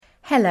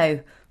Hello,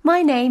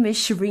 my name is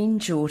Shireen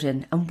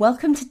Jordan and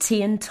welcome to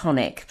Tea and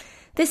Tonic.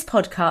 This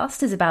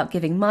podcast is about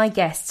giving my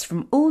guests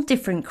from all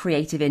different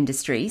creative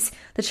industries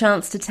the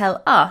chance to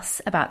tell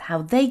us about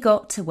how they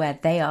got to where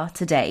they are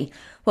today,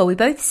 while we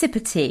both sip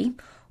a tea,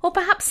 or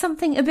perhaps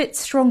something a bit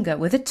stronger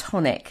with a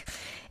tonic.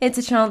 It's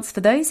a chance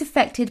for those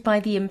affected by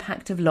the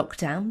impact of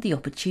lockdown the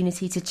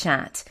opportunity to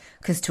chat,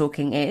 because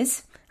talking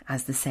is,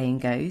 as the saying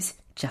goes,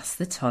 just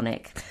the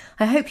tonic.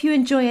 I hope you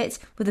enjoy it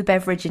with a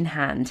beverage in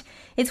hand.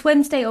 It's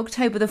Wednesday,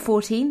 October the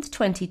 14th,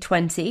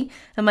 2020,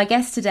 and my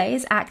guest today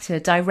is actor,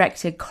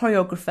 director,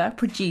 choreographer,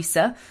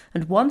 producer,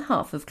 and one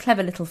half of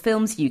Clever Little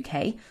Films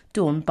UK,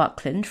 Dawn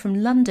Buckland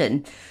from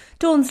London.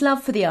 Dawn's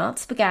love for the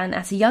arts began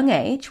at a young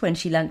age when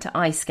she learnt to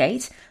ice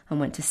skate and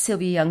went to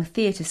Sylvia Young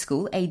Theatre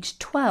School aged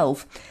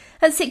 12.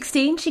 At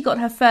 16, she got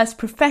her first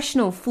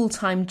professional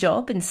full-time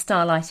job in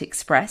Starlight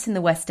Express in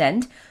the West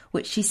End,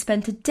 which she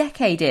spent a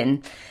decade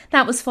in.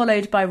 That was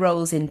followed by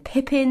roles in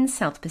Pippin,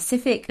 South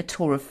Pacific, A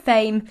Tour of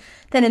Fame,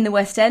 then in the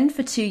West End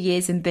for 2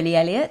 years in Billy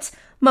Elliot,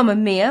 Mamma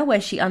Mia,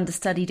 where she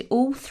understudied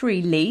all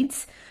three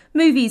leads,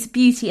 movies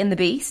Beauty and the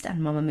Beast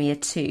and Mamma Mia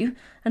 2,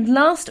 and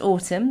last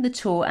autumn the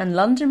tour and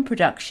London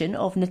production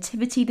of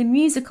Nativity the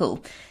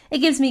Musical. It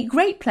gives me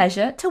great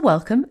pleasure to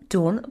welcome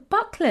Dawn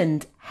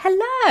Buckland.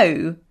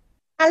 Hello!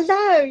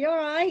 Hello, you all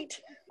right?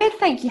 Good,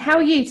 thank you. How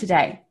are you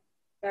today?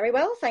 Very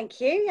well,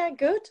 thank you. Yeah,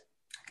 good.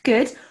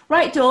 Good.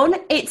 Right, Dawn,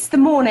 it's the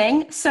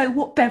morning, so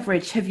what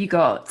beverage have you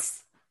got?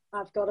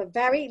 I've got a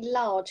very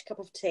large cup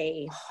of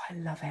tea. Oh, I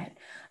love it.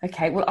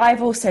 Okay, well,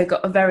 I've also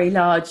got a very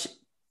large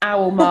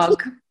owl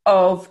mug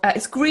of,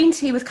 it's green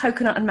tea with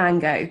coconut and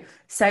mango.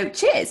 So,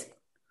 cheers.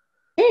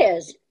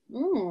 Cheers.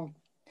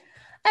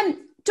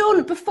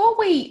 Dawn, before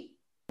we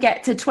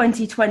get to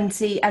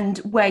 2020 and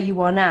where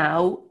you are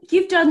now,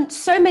 you've done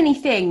so many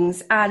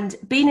things and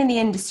been in the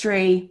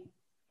industry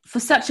for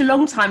such a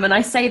long time, and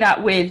I say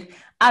that with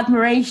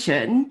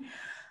admiration.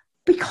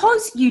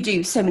 Because you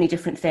do so many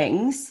different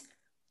things,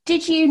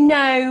 did you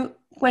know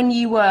when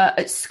you were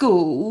at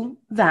school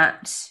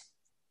that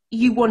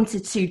you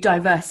wanted to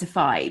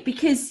diversify?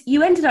 Because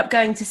you ended up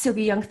going to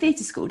Sylvia Young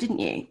Theatre School, didn't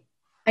you?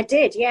 I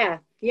did, yeah.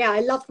 Yeah, I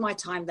loved my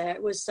time there.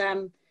 It was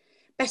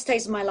best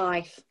days of my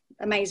life.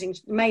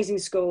 Amazing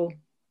school.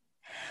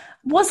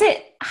 Was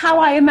it how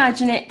I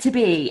imagine it to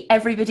be?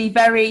 Everybody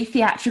very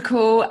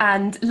theatrical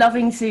and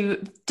loving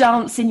to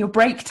dance in your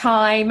break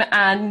time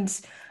and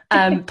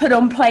put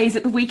on plays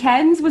at the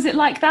weekends? Was it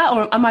like that,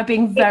 or am I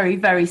being very,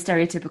 very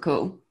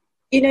stereotypical?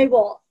 You know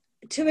what?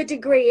 To a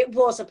degree, it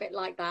was a bit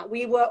like that.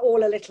 We were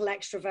all a little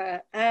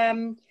extrovert.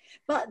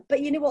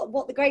 But you know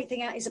what the great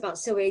thing is about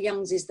Sylvia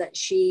Young's is that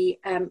she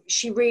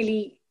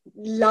really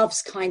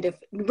loves kind of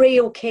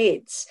real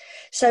kids.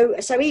 So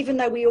even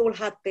though we all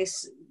had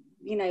this,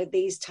 you know,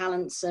 these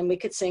talents and we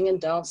could sing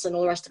and dance and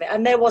all the rest of it,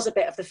 and there was a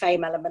bit of the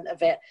Fame element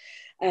of it,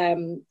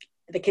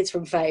 the kids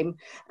from Fame,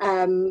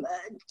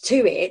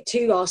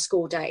 to our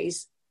school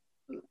days,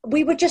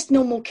 we were just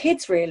normal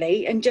kids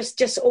really, and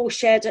just all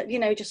shared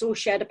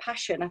a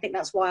passion. I think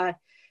that's why I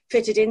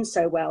fitted in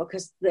so well,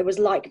 because there was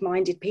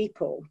like-minded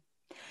people.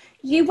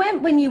 You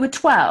went when you were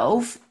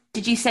 12.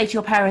 Did you say to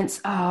your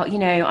parents, oh, you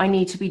know, I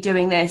need to be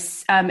doing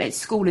this at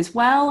school as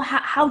well?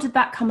 How did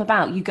that come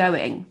about, you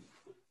going?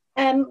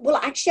 Well,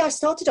 actually, I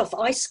started off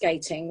ice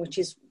skating, which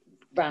is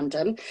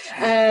random.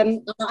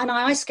 And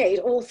I ice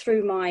skated all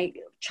through my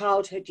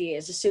childhood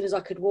years as soon as I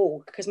could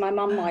walk, because my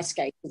mum ice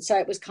skated. So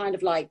it was kind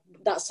of like,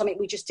 that's something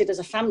we just did as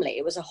a family.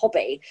 It was a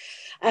hobby.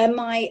 And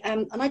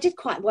I did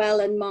quite well.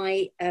 And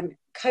my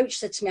coach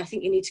said to me, I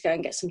think you need to go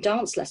and get some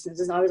dance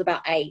lessons. And I was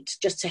about 8,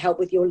 just to help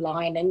with your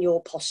line and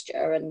your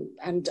posture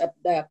and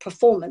the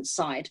performance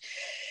side.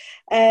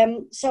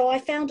 So I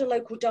found a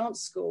local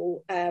dance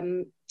school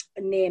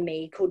near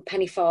me called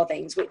Penny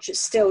Farthings, which is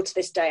still to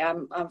this day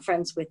I'm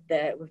friends with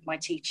my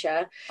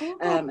teacher.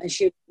 And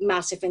she was a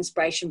massive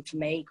inspiration for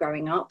me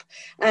growing up.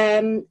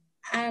 And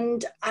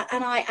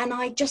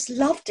I just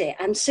loved it.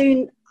 And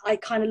soon I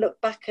kind of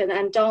looked back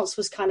and dance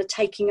was kind of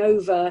taking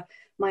over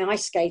my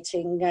ice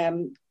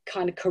skating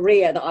kind of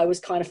career that I was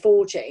kind of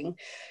forging.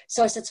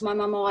 So I said to my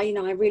mum, I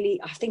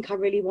think I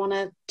really want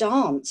to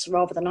dance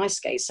rather than ice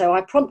skate. So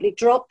I promptly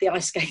dropped the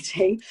ice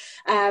skating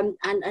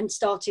and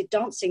started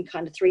dancing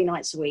kind of 3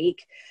 nights a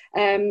week.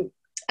 And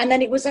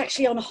then it was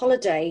actually on a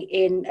holiday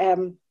in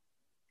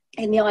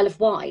the Isle of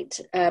Wight.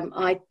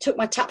 I took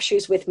my tap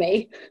shoes with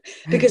me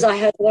because I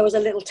heard there was a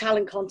little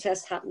talent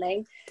contest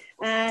happening.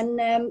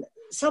 And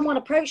someone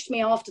approached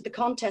me after the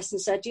contest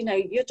and said, you know,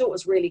 your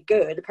daughter's really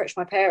good, approached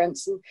my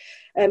parents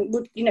and,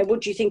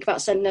 would you think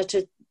about sending her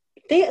to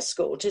theatre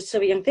school, to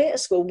Sylvia Young Theatre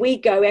School? We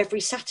go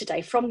every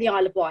Saturday from the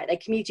Isle of Wight. They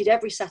commuted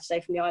every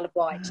Saturday from the Isle of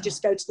Wight to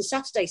just go to the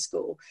Saturday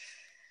school.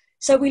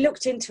 So we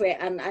looked into it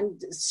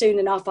and soon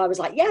enough I was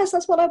like, yes,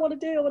 that's what I want to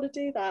do. I want to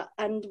do that.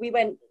 And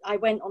I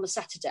went on a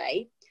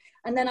Saturday.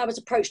 And then I was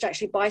approached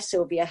actually by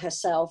Sylvia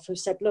herself, who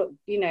said, look,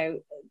 you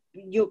know,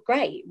 you're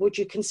great. Would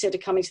you consider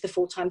coming to the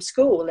full-time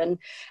school? And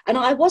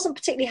I wasn't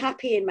particularly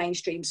happy in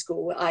mainstream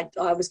school. I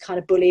was kind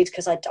of bullied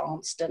because I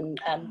danced and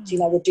you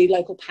know, would do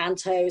local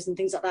pantos and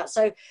things like that.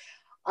 So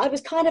I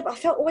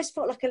always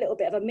felt like a little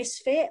bit of a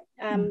misfit.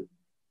 And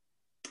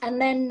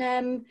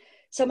then,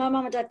 so my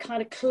mum and dad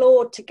kind of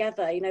clawed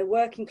together,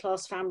 working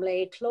class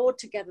family, clawed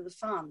together the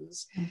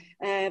funds,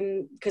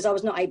 because I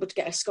was not able to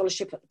get a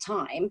scholarship at the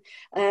time,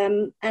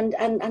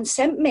 and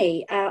sent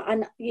me.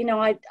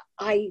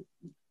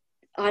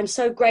 I'm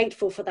so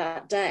grateful for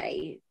that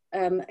day.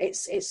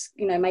 It's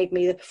made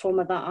me the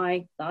performer that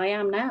I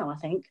am now, I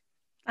think.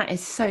 That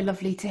is so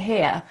lovely to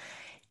hear.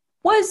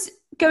 Was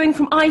going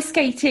from ice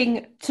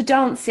skating to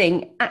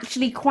dancing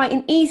actually quite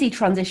an easy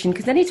transition?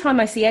 Because anytime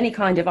I see any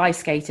kind of ice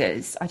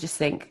skaters, I just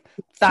think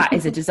that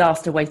is a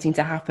disaster waiting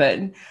to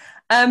happen.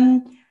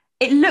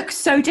 It looks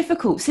so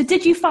difficult. So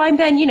did you find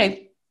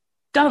then,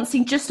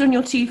 dancing just on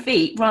your 2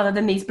 feet rather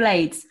than these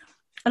blades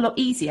a lot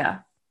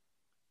easier?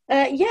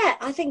 Yeah,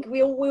 I think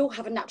we all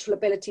have a natural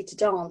ability to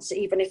dance,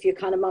 even if you're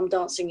kind of mum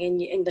dancing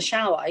in the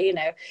shower,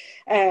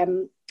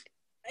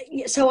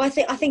 So I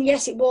think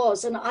yes, it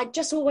was, and I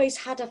just always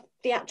had a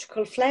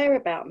theatrical flair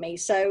about me.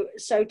 So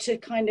to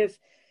kind of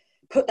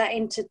put that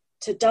into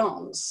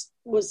dance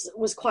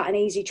was quite an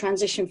easy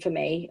transition for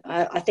me.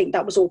 I think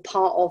that was all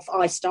part of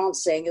ice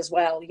dancing as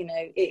well.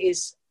 It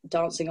is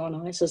dancing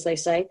on ice, as they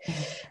say.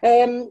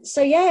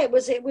 So yeah, it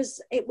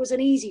was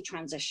an easy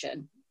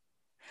transition.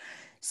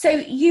 So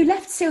you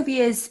left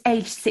Sylvia's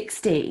age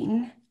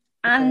 16,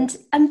 and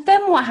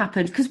then what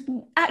happened? Because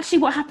actually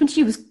what happened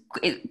to you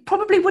it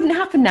probably wouldn't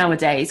happen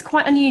nowadays,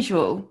 quite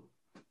unusual.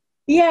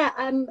 Yeah,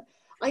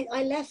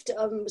 I left,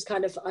 was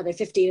kind of,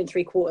 15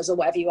 3/4 or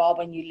whatever you are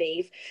when you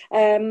leave.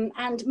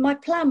 And my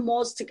plan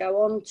was to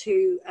go on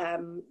to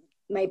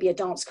maybe a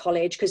dance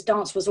college, because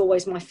dance was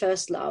always my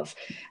first love.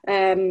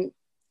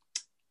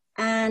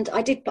 And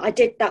I did,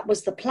 that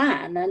was the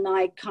plan. And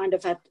I kind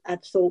of had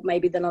thought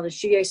maybe the London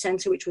Studio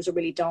Centre, which was a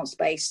really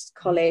dance-based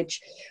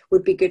college,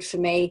 would be good for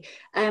me.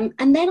 And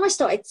then I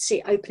started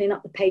opening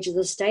up the page of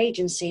the stage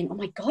and seeing, oh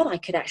my God, I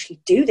could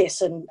actually do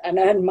this and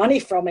earn money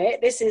from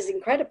it. This is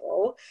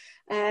incredible.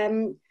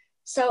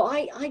 So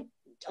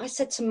I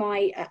said to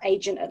my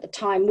agent at the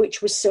time,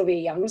 which was Sylvia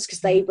Youngs, because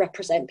they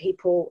represent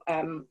people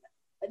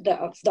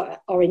that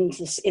are in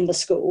the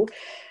school.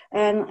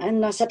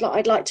 And I said, look,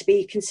 I'd like to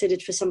be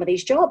considered for some of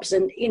these jobs.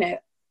 And,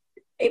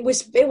 it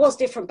was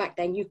different back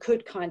then. You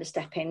could kind of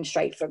step in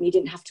straight from, you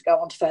didn't have to go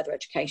on to further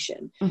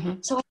education.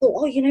 So I thought,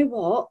 oh, you know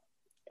what?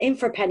 In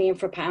for a penny, in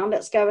for a pound,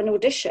 let's go and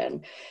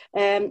audition.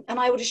 And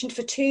I auditioned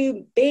for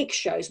 2 big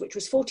shows, which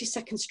was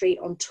 42nd Street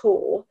on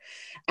tour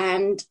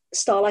and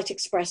Starlight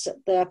Express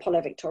at the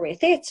Apollo Victoria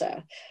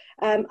Theatre.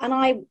 And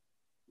I,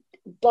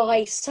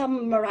 by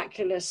some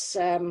miraculous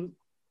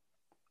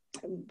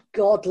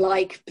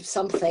godlike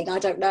something, I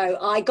don't know,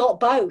 I got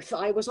both.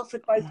 I was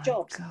offered both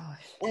jobs.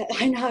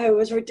 I know,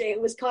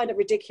 it was kind of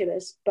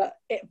ridiculous, but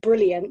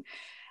brilliant.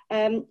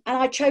 And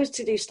I chose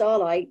to do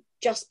Starlight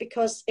just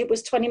because it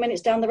was 20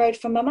 minutes down the road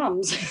from my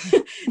mum's.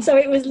 So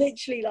it was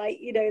literally like,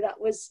 that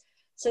was,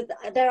 so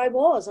there I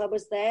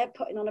was there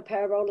putting on a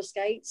pair of roller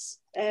skates,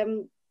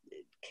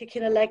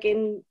 kicking a leg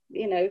in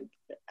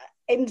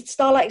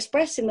Starlight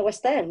Express in the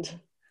West End.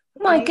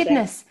 My Amazing.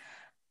 Goodness.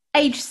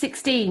 Age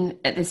 16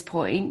 at this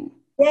point.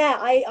 Yeah,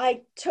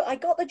 I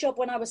got the job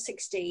when I was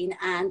 16,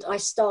 and I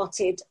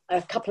started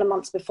a couple of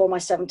months before my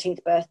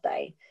 17th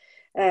birthday.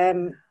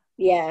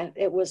 Yeah,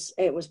 it was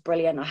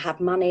brilliant. I had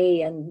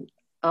money, and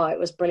it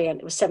was brilliant.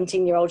 It was a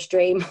 17-year-old's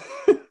dream.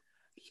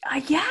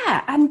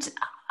 Yeah, and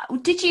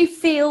did you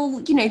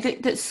feel,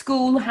 that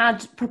school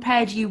had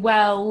prepared you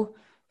well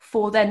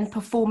for then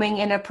performing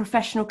in a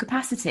professional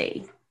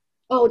capacity?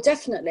 Oh,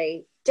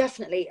 definitely.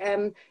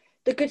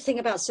 The good thing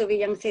about Sylvia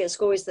Young Theatre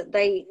School is that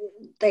they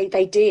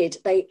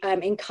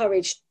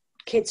encouraged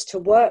kids to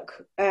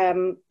work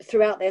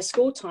throughout their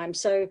school time.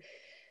 So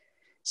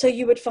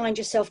you would find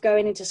yourself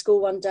going into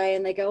school one day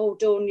and they go, oh,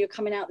 Dawn, you're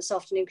coming out this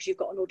afternoon because you've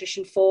got an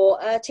audition for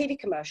a TV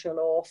commercial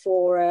or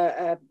for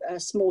a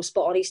small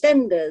spot on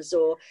EastEnders.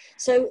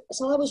 So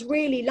I was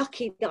really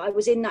lucky that I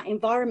was in that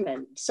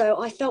environment.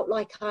 So I felt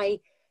like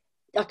I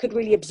could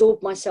really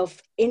absorb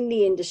myself in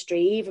the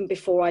industry even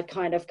before I'd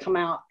kind of come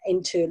out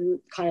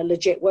into kind of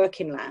legit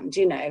working land,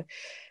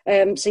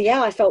 So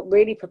yeah, I felt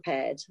really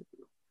prepared.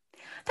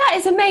 That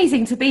is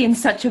amazing to be in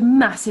such a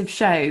massive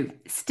show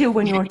still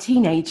when you're a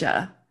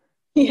teenager.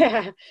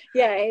 Yeah,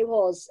 it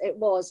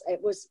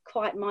was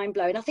quite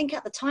mind-blowing. I think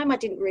at the time I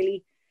didn't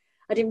really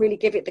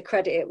give it the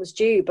credit it was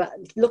due, but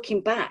looking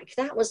back,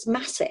 that was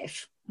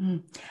massive.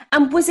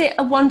 And was it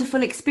a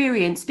wonderful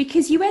experience?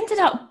 Because you ended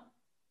up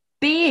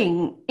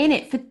being in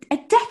it for a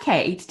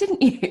decade,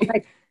 didn't you?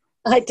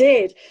 I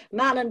did,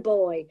 man and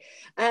boy.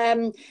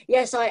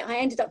 Yes, I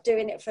ended up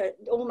doing it for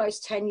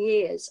almost 10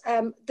 years.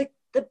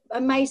 The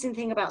amazing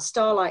thing about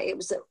Starlight, it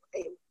was that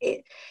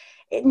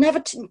it never,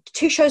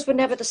 2 shows were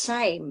never the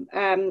same.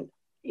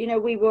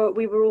 We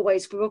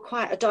were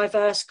quite a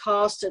diverse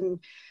cast, and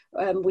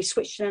we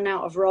switched in and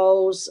out of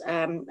roles.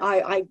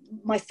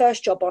 My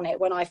first job on it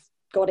when I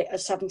got it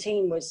at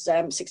 17 was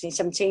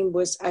 17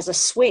 was as a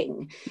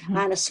swing.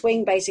 And a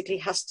swing basically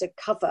has to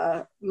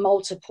cover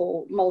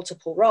multiple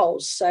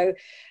roles. So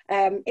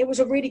it was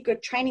a really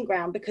good training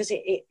ground because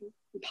it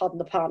pardon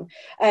the pun.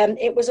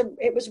 It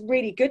was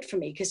really good for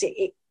me because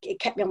it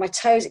kept me on my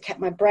toes, it kept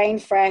my brain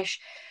fresh.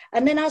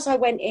 And then as I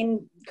went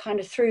in kind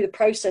of through the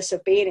process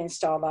of being in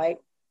Starlight,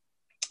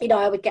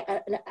 I would get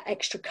an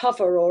extra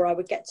cover, or I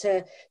would get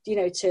to,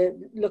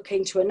 to look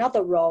into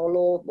another role.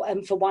 Or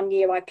for 1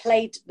 year, I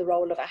played the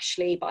role of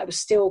Ashley, but I was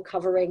still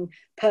covering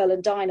Pearl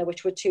and Dinah,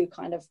 which were two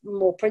kind of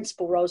more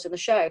principal roles in the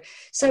show.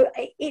 So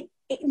it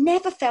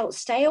never felt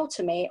stale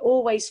to me. It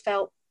always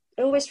felt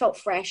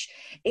fresh.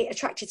 It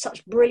attracted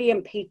such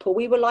brilliant people.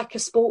 We were like a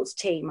sports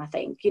team, I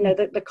think.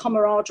 The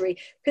camaraderie,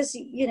 because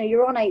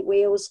you're on 8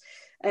 wheels.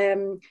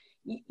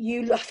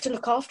 You have to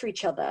look after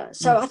each other.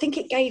 So I think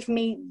it gave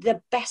me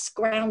the best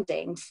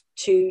grounding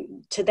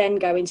to then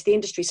go into the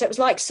industry. So it was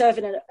like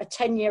serving a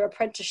 10-year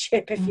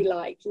apprenticeship, if you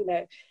like.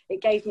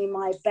 It gave me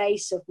my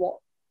base of what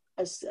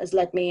has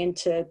led me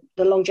into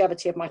the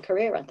longevity of my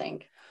career, I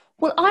think.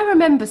 Well, I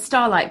remember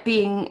Starlight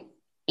being,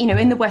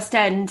 in the West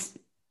End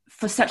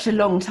for such a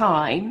long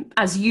time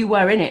as you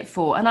were in it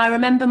for. And I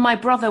remember my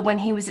brother, when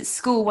he was at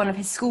school, one of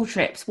his school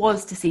trips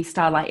was to see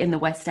Starlight in the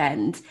West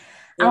End.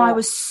 And I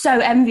was so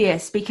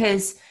envious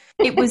because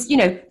it was,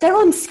 they're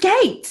on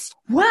skates.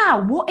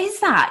 Wow, what is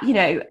that?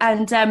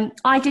 And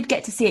I did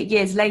get to see it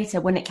years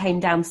later when it came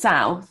down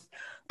south,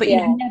 but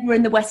never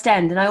in the West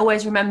End. And I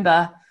always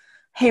remember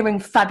hearing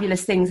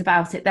fabulous things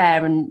about it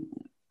there and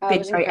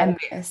being very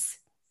envious.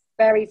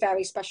 Very,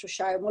 very special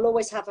show. And will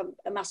always have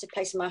a massive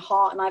place in my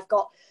heart. And I've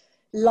got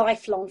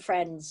lifelong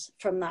friends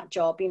from that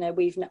job.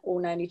 We've all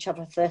known each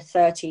other for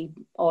 30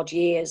 odd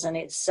years, and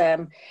it's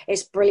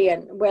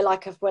brilliant. We're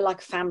like a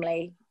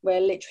family. We're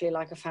literally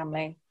like a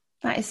family.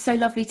 That is so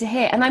lovely to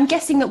hear. And I'm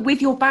guessing that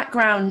with your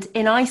background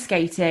in ice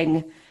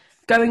skating,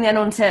 going then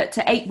on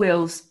to 8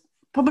 wheels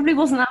probably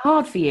wasn't that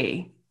hard for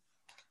you.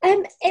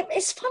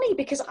 It's funny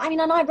because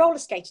and I roller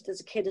skated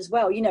as a kid as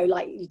well,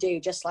 like you do,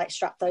 just like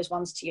strap those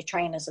ones to your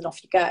trainers and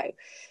off you go.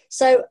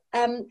 So,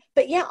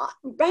 but yeah,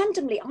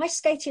 randomly I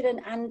skated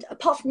and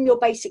apart from your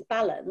basic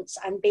balance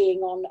and being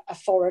on a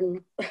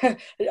foreign,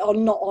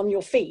 not on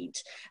your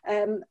feet,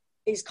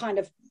 is kind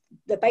of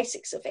the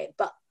basics of it.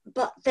 But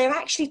they're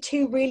actually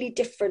two really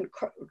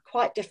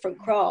quite different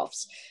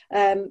crafts.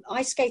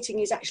 Ice skating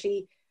is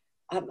actually,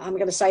 I'm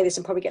going to say this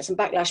and probably get some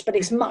backlash, but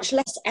it's much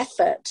less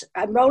effort.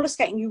 And roller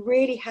skating, you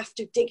really have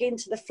to dig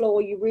into the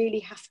floor. You really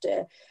have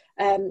to,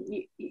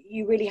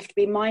 you really have to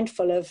be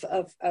mindful of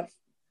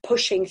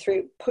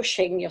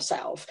pushing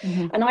yourself.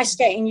 Mm-hmm. And ice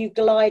skating, you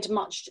glide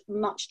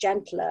much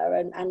gentler.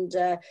 And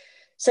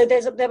so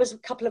there was a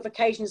couple of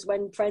occasions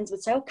when friends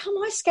would say, "Oh, come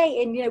ice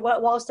skating,"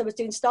 whilst I was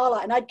doing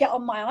Starlight, and I'd get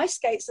on my ice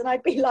skates and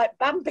I'd be like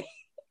Bambi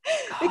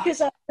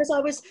because I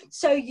was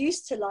so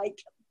used to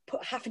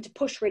having to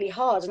push really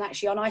hard. And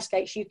actually on ice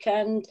skates you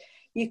can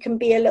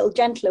be a little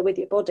gentler with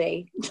your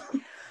body.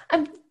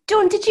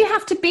 Dawn, did you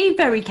have to be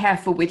very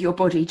careful with your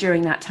body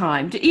during that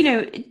time? Do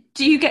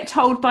you get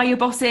told by your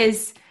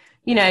bosses,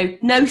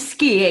 no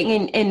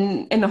skiing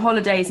in the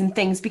holidays and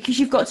things because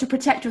you've got to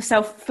protect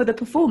yourself for the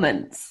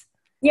performance?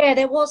 Yeah,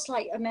 there was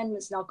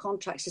amendments in our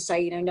contracts to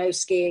say, no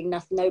skiing,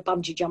 nothing, no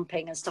bungee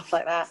jumping and stuff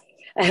like that.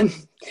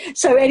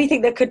 So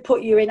anything that could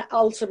put you in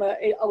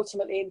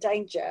ultimately in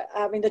danger.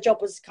 The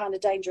job was kind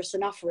of dangerous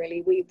enough,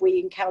 really. We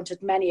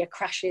encountered many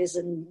crashes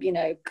and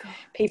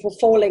people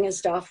falling and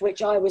stuff,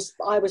 which I was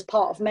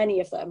part of many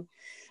of them.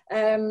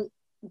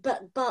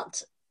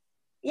 But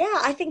yeah,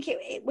 I think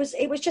it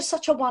was just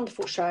such a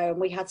wonderful show, and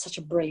we had such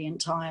a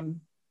brilliant time.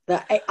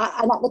 And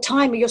at the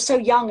time, you're so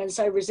young and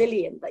so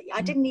resilient that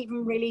I didn't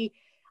even really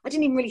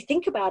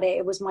think about it.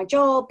 It was my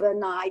job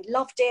and I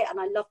loved it and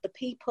I loved the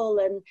people,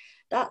 and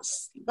that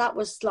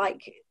was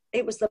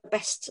it was the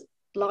best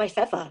life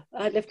ever.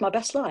 I lived my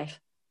best life.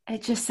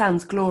 It just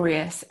sounds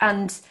glorious.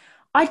 And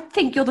I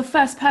think you're the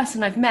first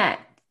person I've met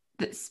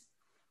that's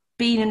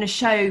been in a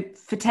show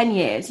for 10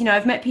 years.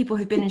 I've met people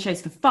who've been in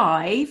shows for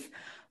 5,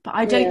 but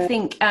I don't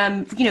think,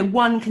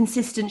 one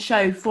consistent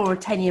show for a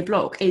 10-year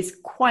block is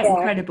quite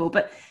incredible.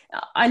 But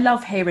I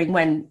love hearing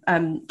when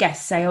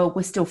guests say, "Oh,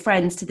 we're still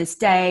friends to this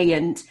day,"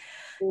 and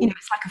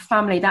it's like a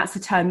family. That's a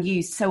term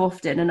used so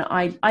often, and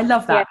I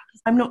love that.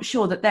 Because I'm not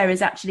sure that there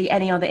is actually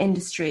any other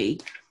industry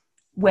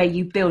where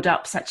you build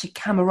up such a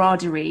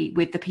camaraderie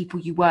with the people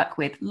you work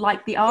with,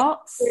 like the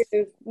arts.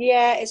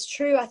 Yeah, it's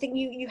true. I think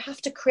you have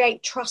to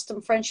create trust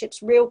and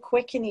friendships real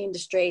quick in the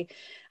industry.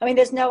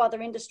 There's no other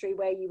industry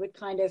where you would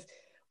kind of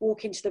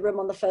walk into the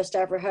room on the first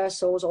day of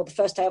rehearsals or the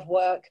first day of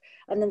work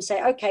and then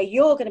say, "Okay,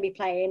 you're going to be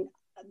playing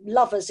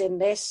lovers in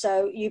this,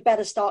 so you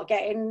better start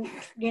getting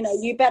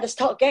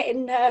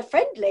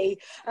friendly.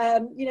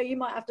 You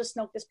might have to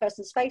snog this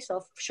person's face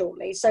off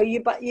shortly, so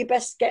you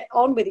best get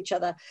on with each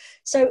other."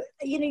 So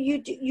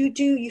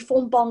you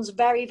form bonds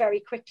very, very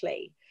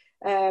quickly,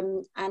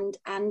 and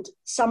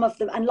some of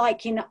them, and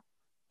like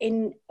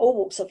in all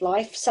walks of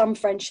life, some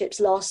friendships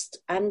last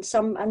and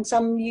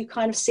some you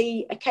kind of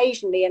see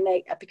occasionally and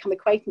they become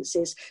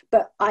acquaintances.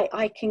 But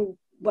I can,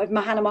 with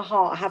my hand on my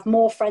heart, I have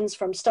more friends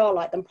from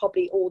Starlight than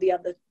probably all the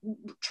other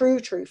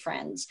true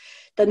friends,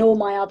 than all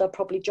my other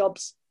probably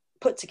jobs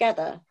put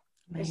together.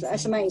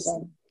 It's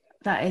amazing.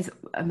 That is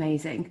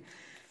amazing.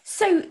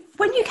 So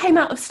when you came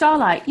out of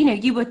Starlight,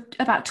 you were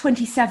about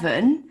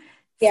 27,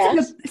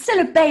 Yes. still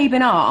a babe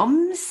in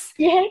arms.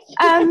 Yes.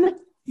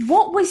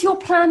 What was your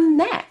plan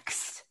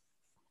next?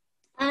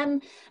 I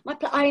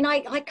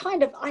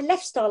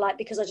left Starlight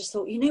because I just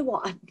thought, you know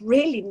what, I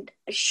really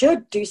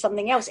should do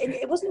something else.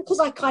 It wasn't because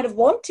I kind of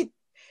wanted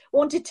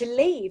to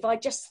leave. I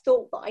just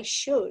thought that I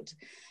should.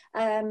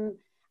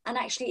 And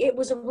actually, it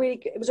was a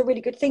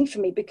really good thing for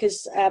me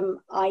because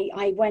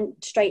I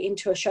went straight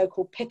into a show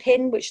called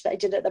Pippin, which they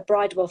did at the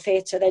Bridewell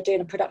Theatre. They're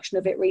doing a production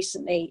of it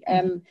recently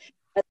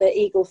at the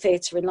Eagle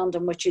Theatre in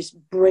London, which is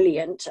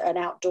brilliant, an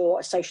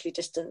outdoor, socially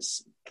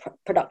distanced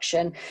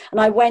production.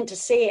 And I went to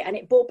see it, and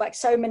it brought back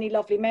so many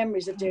lovely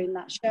memories of doing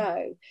that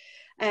show.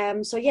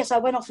 So yes, I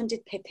went off and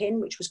did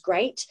Pippin, which was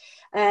great.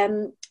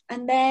 And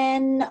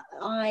then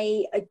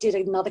I did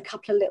another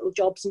couple of little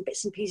jobs and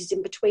bits and pieces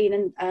in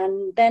between.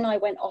 And then I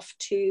went off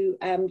to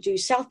do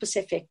South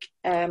Pacific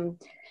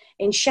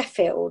in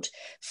Sheffield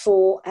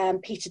for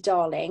Peter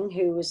Darling,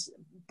 who was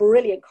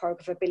brilliant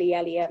choreographer, Billy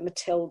Elliot,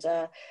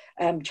 Matilda,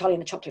 Charlie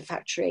and the Chocolate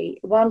Factory,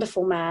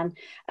 wonderful man.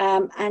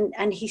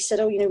 And he said,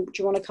 oh, do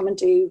you want to come and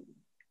do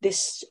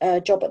this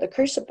job at the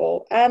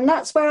Crucible? And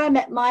that's where I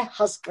met my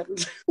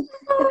husband.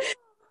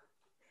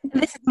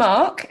 This is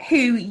Mark, who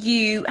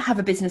you have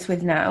a business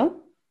with now.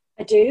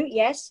 I do,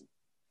 yes.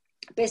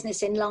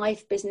 Business in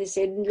life, business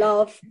in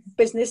love,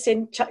 business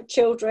in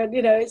children.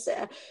 It's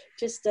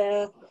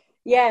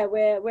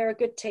we're a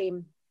good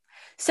team.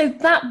 So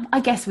that, I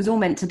guess, was all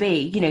meant to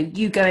be,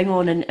 you going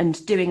on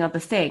and doing other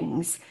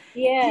things.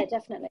 Yeah,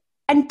 definitely.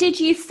 And did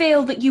you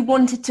feel that you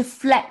wanted to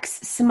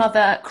flex some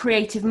other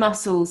creative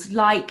muscles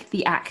like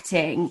the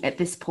acting at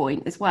this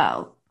point as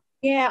well?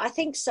 Yeah, I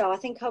think so. I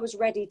think I was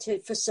ready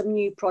for some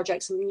new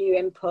projects, some new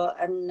input,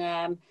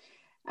 and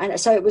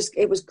so it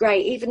was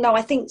great. Even though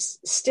I think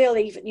still,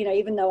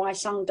 even though I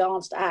sung,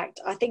 danced, act,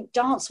 I think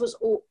dance has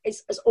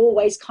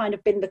always kind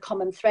of been the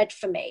common thread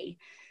for me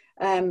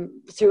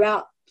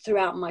throughout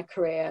my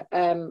career.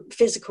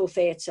 Physical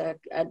theatre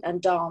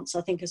and dance,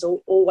 I think, has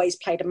always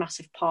played a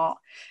massive part.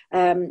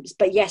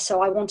 But yes,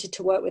 so I wanted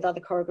to work with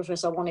other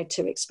choreographers. I wanted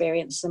to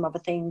experience some other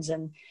things,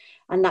 and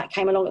that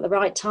came along at the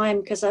right time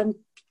because I'm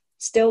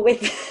still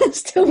with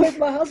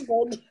my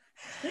husband.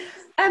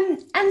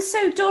 And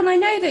so, Dawn, I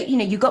know that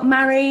you got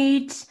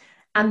married,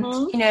 and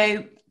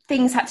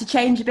things had to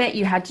change a bit.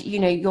 You had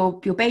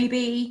your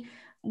baby.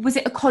 Was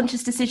it a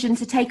conscious decision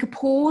to take a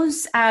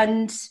pause?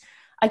 And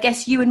I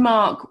guess you and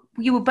Mark,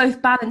 you were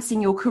both balancing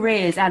your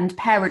careers and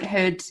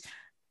parenthood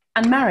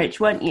and marriage,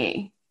 weren't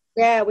you?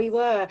 Yeah, we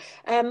were.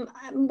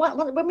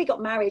 When we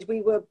got married,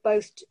 we were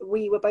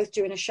both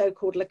doing a show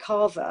called La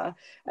Cava,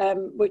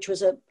 which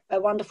was a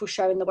wonderful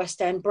show in the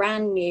West End,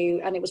 brand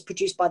new, and it was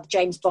produced by the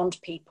James Bond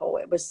people.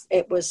 It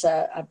was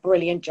a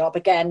brilliant job.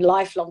 Again,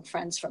 lifelong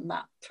friends from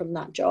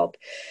that job.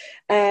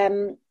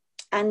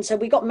 And so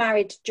we got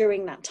married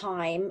during that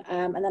time.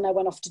 And then I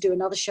went off to do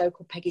another show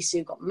called Peggy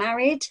Sue Got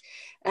Married,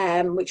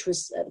 which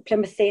was at the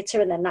Plymouth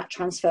Theatre, and then that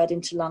transferred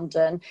into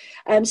London.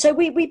 So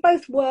we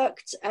both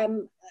worked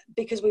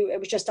because it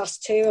was just us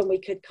two, and we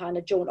could kind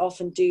of jaunt off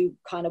and do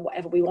kind of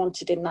whatever we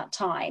wanted in that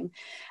time.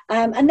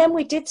 And then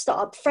we did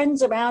start,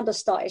 friends around us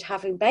started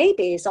having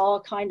babies. Our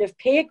kind of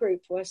peer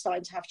group were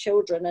starting to have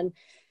children, and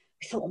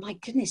we thought, oh my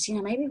goodness,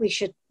 maybe we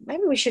should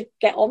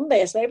get on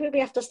this. Maybe we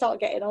have to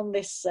start getting on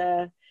this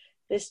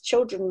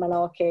children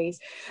malarkey.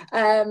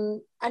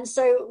 And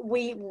so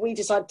we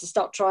decided to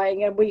start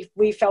trying, and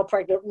we fell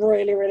pregnant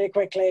really, really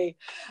quickly.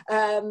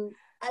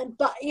 And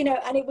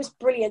it was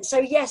brilliant. So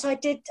yes, I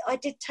did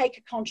take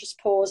a conscious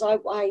pause. I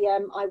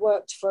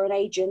worked for an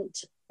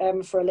agent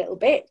for a little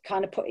bit,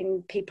 kind of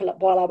putting people up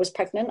while I was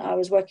pregnant. I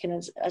was working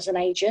as an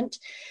agent,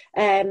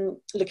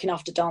 looking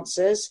after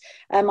dancers.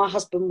 My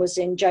husband was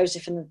in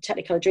Joseph and the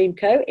Technicolor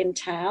Dreamcoat in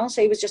town,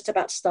 so he was just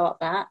about to start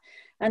that.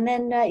 And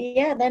then,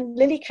 then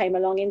Lily came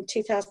along in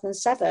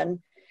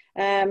 2007.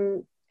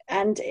 And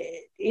then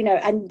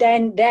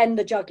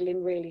the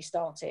juggling really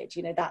started.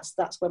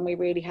 That's when we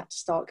really had to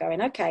start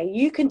going, okay,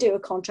 you can do a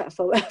contract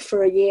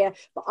for a year,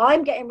 but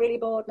I'm getting really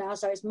bored now,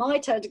 so it's my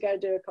turn to go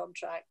do a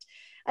contract.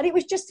 And it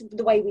was just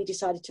the way we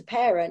decided to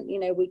parent.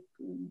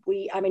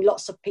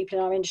 Lots of people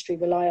in our industry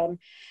rely on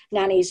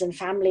nannies and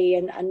family,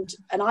 and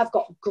I've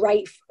got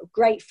great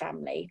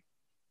family.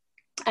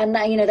 And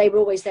they were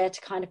always there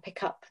to kind of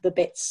pick up the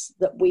bits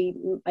that we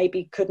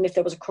maybe couldn't if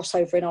there was a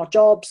crossover in our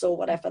jobs or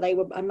whatever. They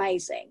were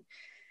amazing.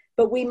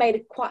 But we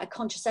made quite a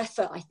conscious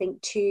effort, I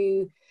think,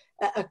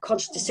 a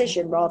conscious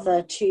decision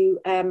rather to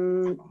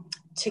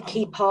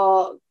keep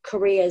our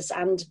careers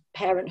and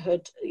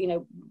parenthood,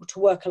 to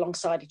work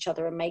alongside each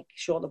other and make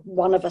sure that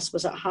one of us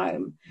was at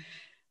home.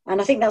 And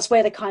I think that's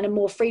where the kind of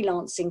more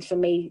freelancing for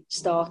me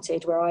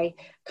started, where I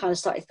kind of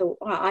thought,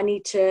 I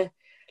need to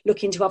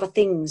look into other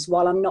things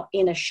while I'm not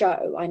in a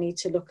show. I need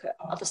to look at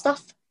other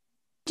stuff.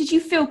 Did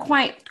you feel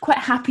quite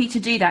happy to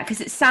do that?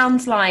 Because it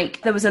sounds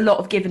like there was a lot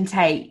of give and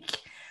take.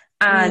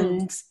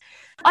 And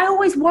I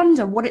always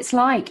wonder what it's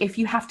like if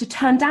you have to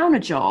turn down a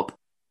job.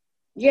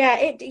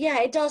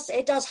 It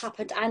does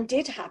happen, and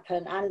did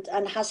happen,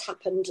 and has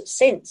happened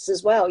since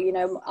as well. You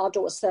know, our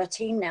daughter's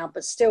 13 now,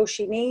 but still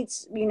she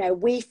needs, you know,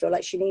 we feel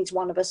like she needs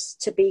one of us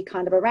to be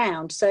kind of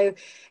around. So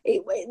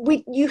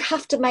you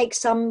have to make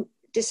some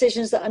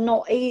decisions that are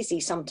not easy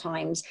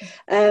sometimes,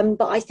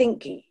 but I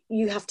think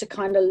you have to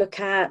kind of look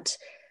at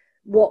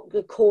what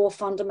the core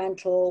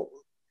fundamental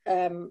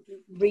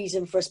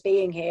reason for us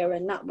being here,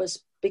 and that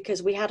was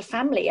because we had a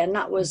family, and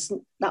that was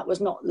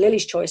not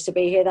Lily's choice to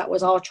be here. That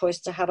was our choice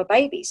to have a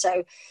baby.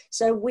 So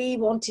we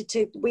wanted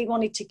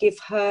to give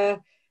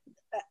her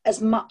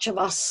as much of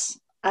us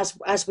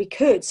as we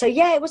could. So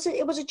yeah, it was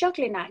a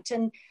juggling act,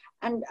 and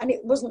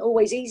it wasn't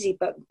always easy,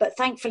 but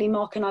thankfully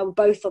Mark and I were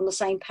both on the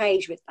same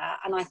page with that,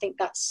 and I think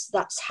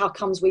that's how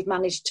comes we've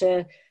managed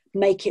to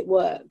make it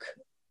work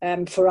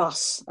for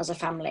us as a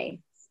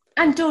family.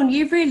 And Dawn,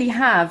 you really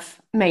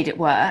have made it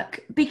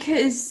work,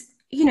 because,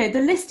 you know, the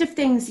list of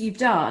things you've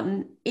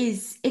done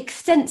is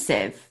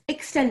extensive.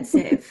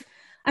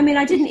 I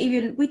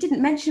mean, we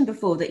didn't mention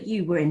before that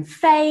you were in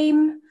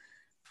Fame,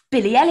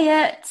 Billy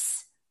Elliot,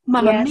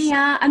 Mamma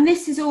Mia, and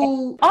this is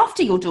all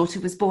after your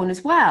daughter was born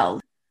as well.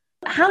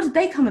 How did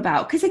they come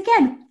about? Because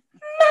again,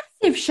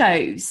 massive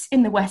shows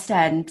in the West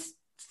End.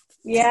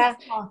 Yeah.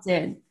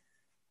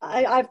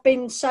 I've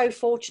been so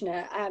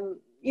fortunate.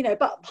 You know,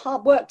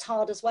 but worked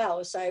hard as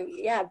well. So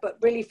yeah, but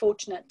really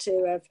fortunate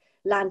to have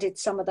landed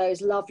some of those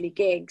lovely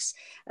gigs.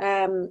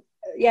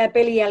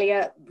 Billy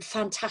Elliot,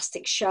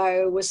 fantastic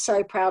show. Was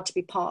so proud to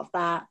be part of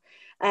that.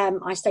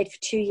 I stayed for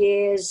 2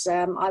 years.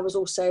 I was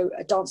also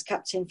a dance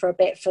captain for a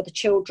bit for the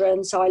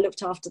children. So I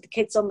looked after the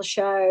kids on the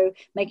show,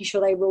 making sure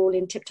they were all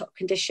in tip-top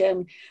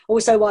condition.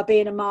 Also, while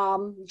being a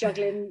mum,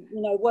 juggling,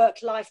 you know,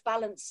 work-life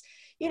balance,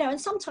 you know, and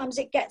sometimes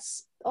it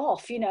gets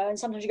off, you know, and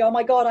sometimes you go, oh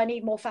my God, I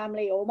need more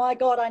family, or oh my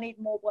God, I need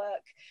more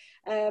work.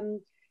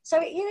 So,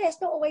 you know, it's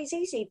not always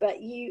easy,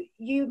 but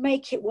you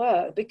make it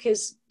work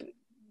because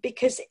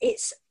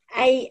it's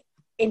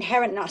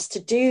inherent in us to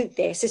do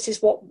this. This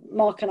is what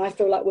Mark and I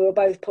feel like we were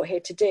both put here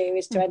to do,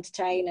 is to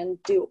entertain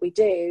and do what we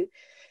do.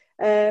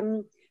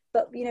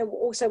 But, you know,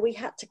 also we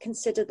had to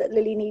consider that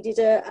Lily needed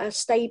a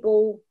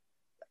stable,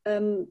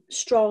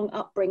 strong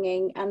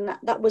upbringing, and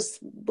that was,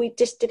 we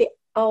just did it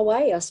our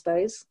way, I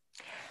suppose.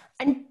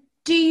 And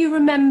do you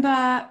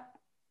remember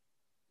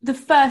the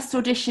first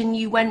audition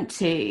you went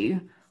to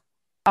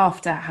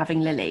after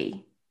having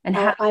Lily, and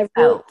how it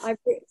felt?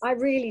 I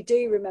really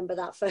do remember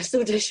that first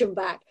audition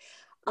back.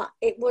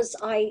 It was,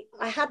 I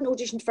hadn't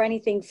auditioned for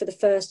anything for the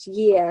first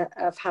year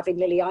of having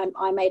Lily.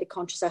 I made a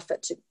conscious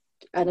effort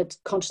and a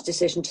conscious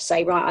decision to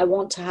say, right, I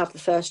want to have the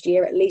first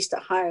year at least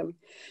at home,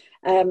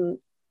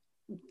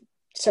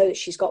 so that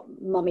she's got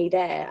mummy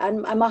there.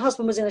 And my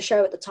husband was in a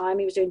show at the time.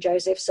 He was doing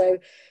Joseph. So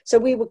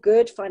we were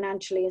good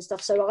financially and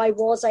stuff. So I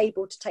was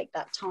able to take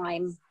that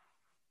time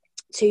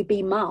to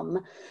be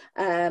mum.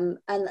 And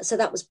so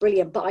that was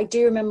brilliant. But I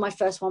do remember my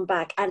first one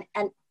back. And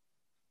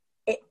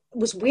it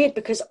was weird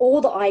because all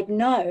that I'd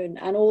known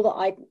and all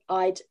that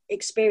I'd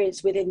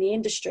experienced within the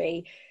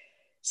industry,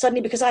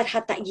 suddenly, because I'd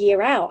had that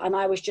year out and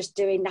I was just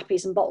doing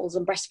nappies and bottles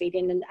and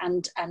breastfeeding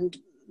and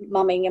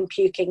mumming and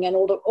puking and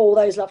all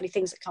those lovely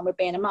things that come with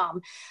being a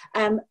mum.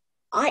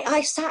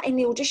 I sat in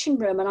the audition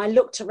room and I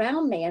looked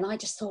around me and I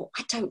just thought,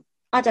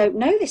 I don't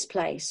know this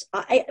place.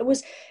 It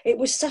was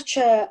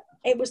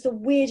the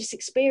weirdest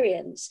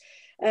experience.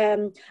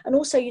 And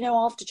also, you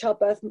know, after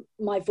childbirth,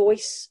 my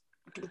voice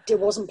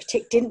didn't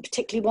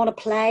particularly want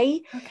to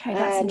play. Okay,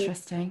 that's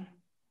interesting.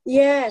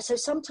 Yeah, so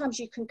sometimes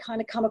you can kind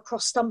of come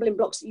across stumbling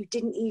blocks that you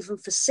didn't even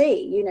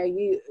foresee. You know,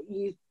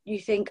 you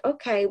think,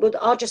 okay, well,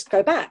 I'll just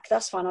go back.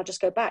 That's fine, I'll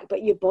just go back.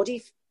 But your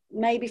body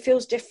maybe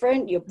feels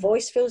different, your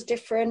voice feels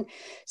different.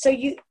 So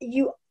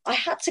I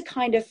had to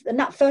kind of, and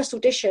that first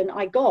audition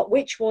I got,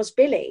 which was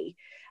Billy,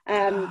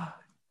 and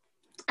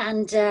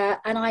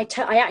I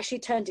actually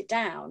turned it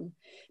down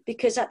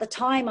because at the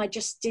time I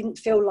just didn't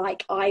feel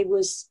like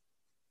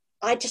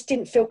I just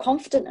didn't feel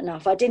confident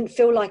enough. I didn't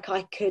feel like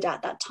I could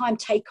at that time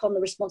take on the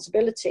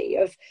responsibility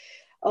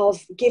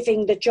of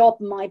giving the job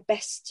my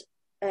best,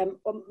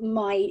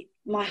 my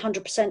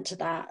 100% to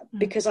that,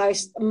 because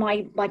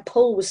my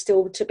pull was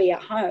still to be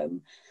at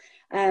home.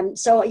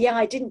 So yeah,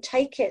 I didn't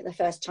take it the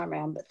first time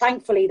around, but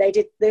thankfully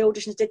the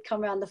auditions did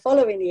come around the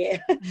following year.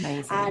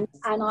 and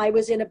I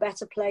was in a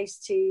better place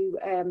to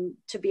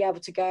be able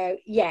to go,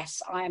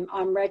 yes,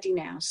 I'm ready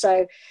now.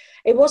 So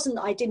it wasn't,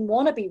 I didn't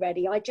want to be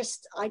ready. I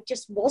just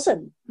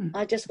wasn't.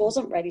 I just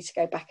wasn't ready to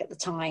go back at the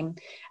time.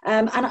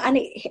 And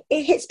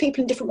it hits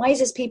people in different ways.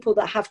 There's people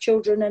that have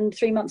children and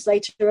 3 months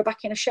later are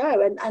back in a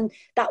show, and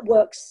that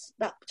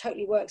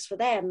totally works for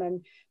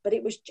them. But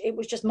it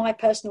was just my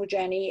personal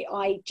journey.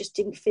 I just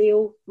didn't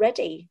feel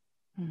ready.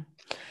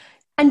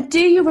 And do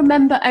you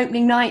remember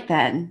opening night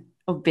then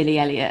of Billy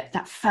Elliot,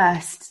 that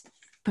first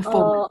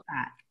performance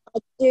back? I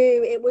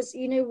do. It was,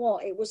 you know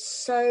what? It was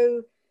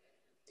so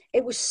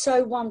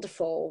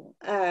wonderful.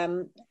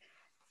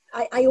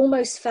 I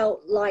almost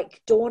felt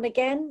like Dawn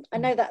again. I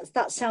know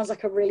that sounds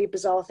like a really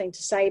bizarre thing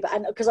to say,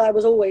 but because I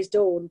was always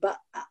Dawn, but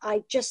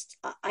I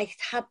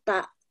had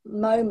that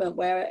moment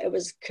where it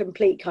was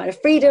complete kind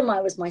of freedom.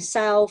 I was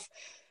myself.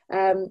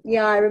 I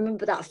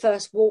remember that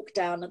first walk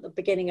down at the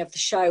beginning of the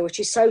show, which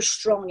is so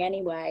strong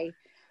anyway,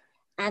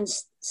 and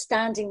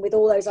standing with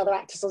all those other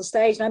actors on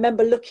stage. And I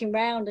remember looking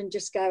around and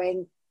just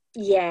going,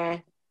 yeah,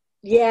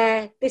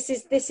 this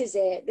is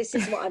it. This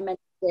is what I meant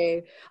to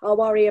do. I'll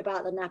worry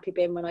about the nappy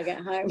bin when I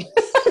get home.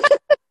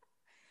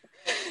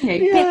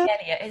 Billy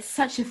Elliot is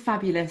such a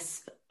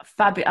fabulous.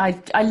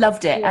 I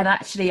loved it, and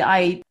actually,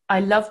 I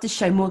loved the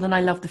show more than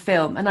I loved the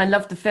film, and I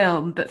loved the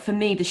film, but for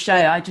me, the show,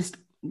 I just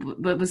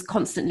was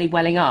constantly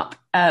welling up.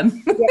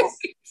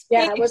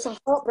 It was a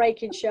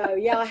heartbreaking show.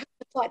 I had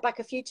to fight back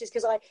a few tears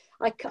because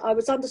I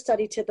was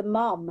understudy to the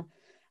mum,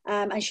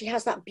 and she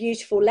has that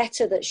beautiful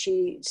letter that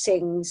she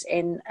sings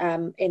in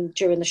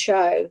during the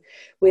show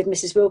with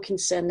Mrs.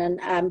 Wilkinson,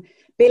 and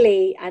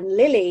Billy and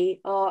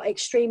Lily are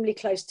extremely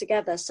close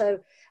together. So.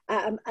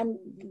 And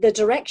the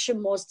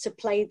direction was to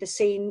play the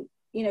scene,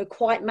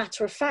 quite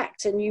matter of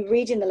fact. And you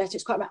read in the letter,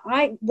 it's quite.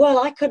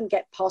 I couldn't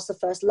get past the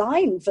first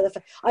line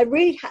I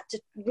really had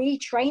to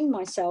retrain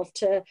myself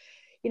to,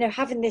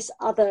 having this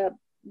other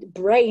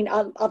brain,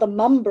 other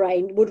mum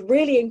brain would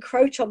really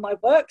encroach on my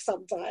work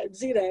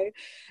sometimes,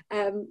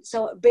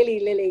 So Billy,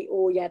 Lily,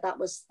 that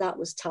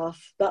was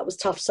tough. That was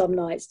tough some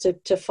nights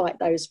to fight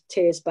those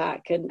tears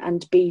back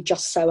and be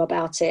just so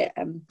about it.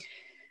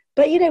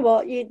 But you know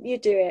what, you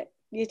do it.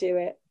 You do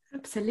it.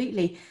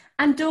 Absolutely.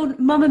 And Dawn,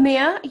 Mamma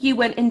Mia, you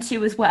went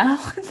into as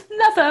well.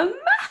 Another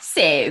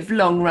massive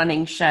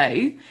long-running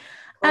show.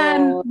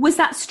 Was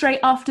that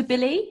straight after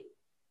Billy?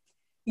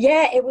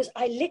 Yeah, it was.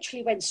 I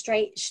literally went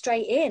straight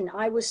in.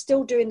 I was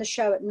still doing the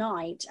show at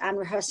night and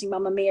rehearsing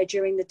Mamma Mia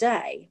during the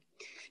day.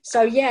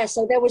 So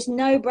there was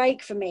no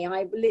break for me.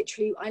 I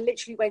literally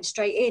went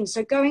straight in.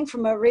 So going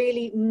from a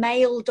really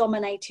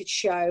male-dominated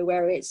show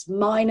where it's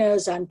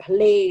miners and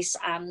police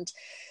and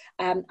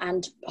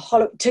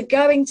to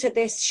going to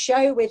this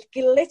show with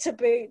glitter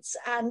boots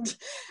and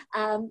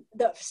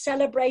that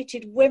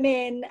celebrated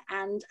women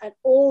and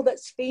all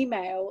that's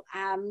female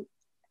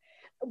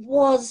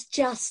was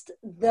just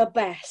the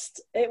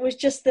best. It was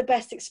just the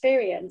best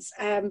experience,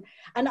 and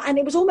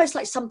it was almost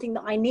like something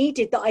that I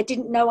needed that I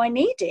didn't know I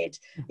needed.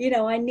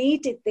 I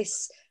needed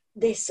this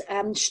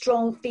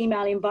strong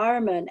female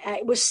environment.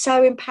 It was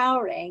so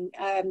empowering.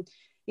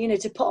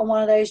 To put on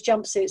one of those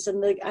jumpsuits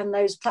and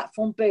those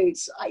platform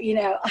boots,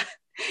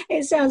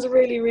 it sounds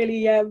really,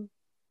 really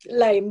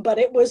lame, but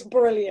it was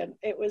brilliant.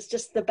 It was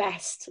just the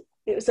best.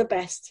 It was the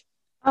best.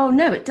 Oh,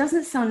 no, it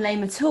doesn't sound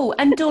lame at all.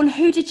 And Dawn,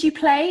 who did you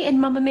play in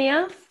Mamma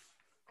Mia?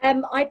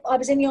 I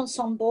was in the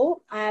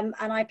ensemble, and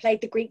I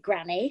played the Greek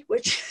granny,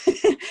 which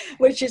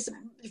is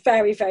a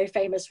very, very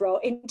famous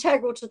role,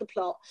 integral to the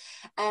plot.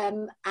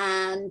 And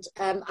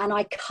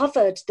I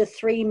covered the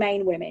three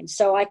main women.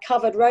 So I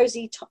covered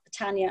Rosie,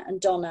 Tanya, and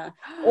Donna,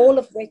 all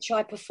of which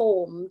I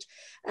performed,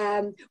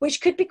 which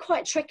could be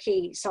quite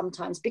tricky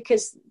sometimes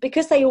because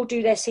they all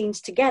do their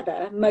scenes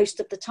together most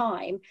of the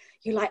time.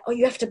 You're like,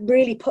 you have to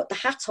really put the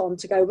hat on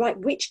to go, right,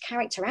 which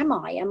character am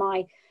I?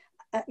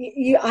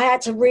 I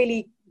had to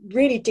really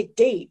dig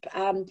deep,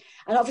 and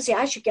obviously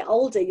as you get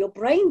older your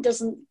brain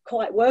doesn't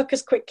quite work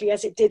as quickly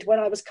as it did when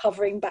I was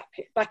covering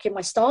back in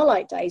my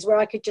Starlight days where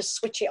I could just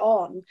switch it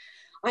on.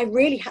 I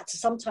really had to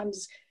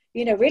sometimes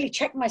really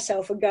check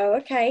myself and go,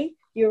 okay,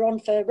 you're on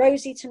for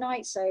Rosie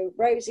tonight, so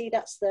Rosie,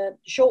 that's the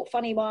short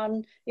funny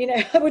one.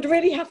 I would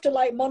really have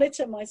to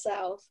monitor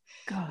myself.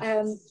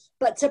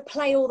 But to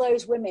play all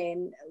those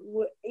women,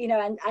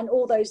 and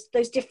all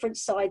those different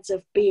sides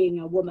of being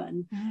a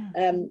woman,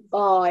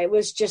 it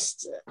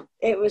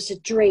was a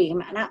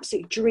dream, an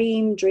absolute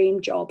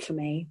dream job for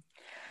me.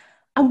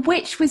 And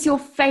which was your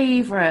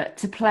favourite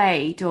to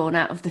play, Dawn,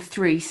 out of the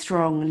three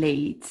strong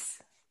leads?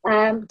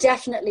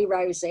 Definitely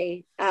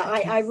Rosie.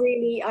 Okay. I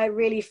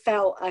really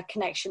felt a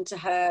connection to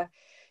her.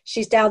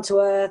 She's down to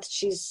earth.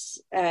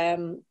 She's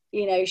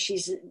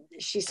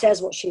she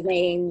says what she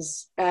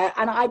means,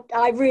 and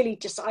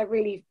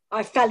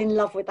I fell in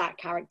love with that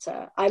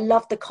character. I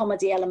loved the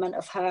comedy element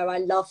of her. I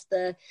loved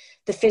the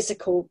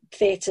physical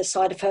theatre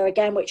side of her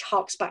again, which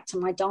harks back to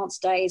my dance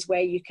days where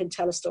you can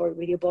tell a story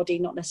with your body,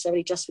 not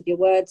necessarily just with your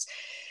words.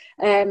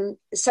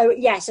 So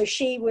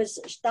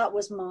that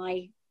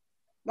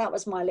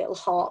was my little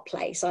heart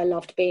place. I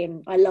loved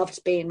being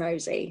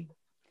Rosie.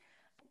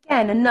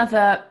 Again,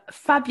 another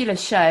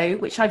fabulous show,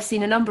 which I've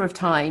seen a number of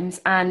times,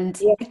 and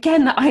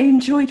again, that I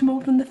enjoyed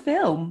more than the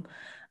film.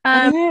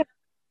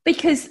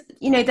 Because,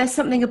 there's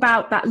something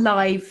about that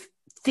live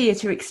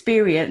theatre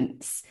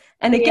experience.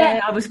 And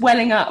again, I was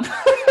welling up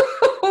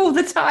all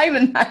the time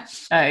in that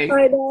show. I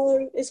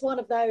know, it's one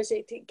of those,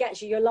 it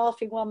gets you, you're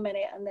laughing 1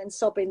 minute and then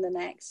sobbing the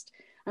next.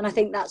 And I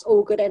think that's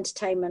all good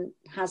entertainment,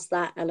 has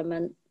that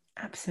element.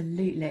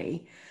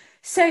 Absolutely.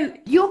 So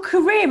your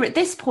career at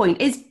this point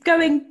is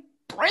going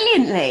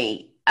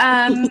brilliantly.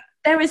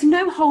 There is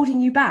no holding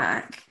you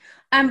back.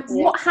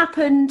 What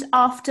happened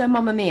after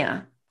Mamma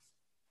Mia?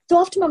 So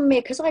after Mamma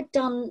Mia, because I'd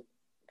done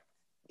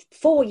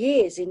 4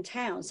 years in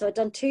town, so I'd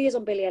done 2 years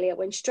on Billy Elliot,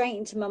 went straight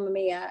into Mamma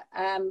Mia.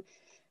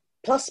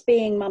 plus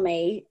being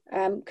mummy,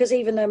 because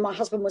even though my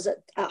husband was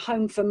at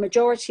home for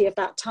majority of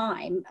that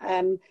time,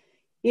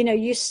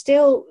 you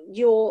still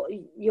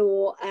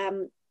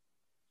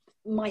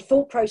my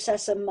thought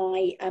process and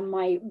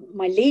my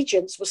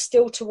allegiance was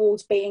still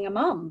towards being a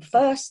mum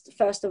first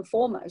and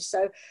foremost.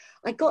 So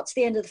I got to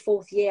the end of the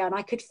 4th year and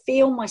I could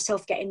feel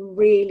myself getting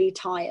really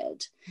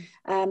tired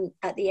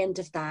at the end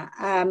of that.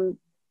 And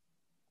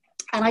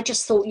I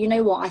just thought, you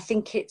know what, I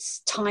think it's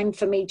time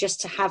for me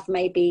just to have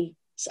maybe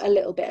a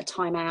little bit of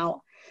time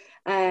out.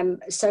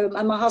 So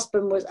my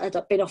husband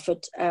had been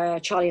offered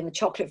Charlie and the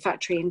Chocolate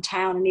Factory in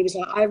town, and he was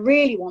like, I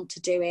really want to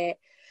do it.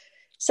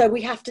 So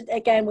we had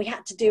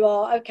to do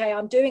okay,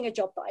 I'm doing a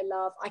job that I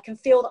love. I can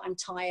feel that I'm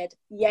tired.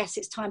 Yes,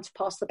 it's time to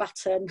pass the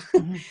baton.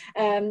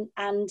 Mm-hmm.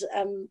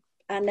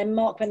 And then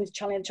Mark went into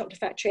Charlie and the Chocolate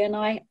Factory and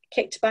I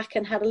kicked back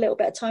and had a little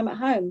bit of time at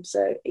home.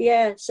 So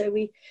yeah, so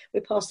we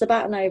passed the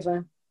baton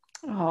over.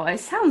 Oh, it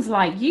sounds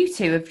like you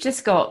two have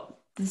just got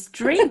this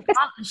dream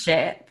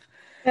partnership.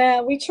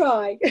 We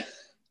try.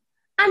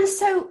 And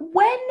so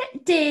when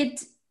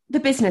did the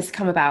business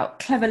come about,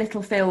 Clever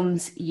Little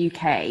Films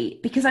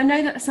UK? Because I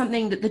know that's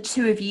something that the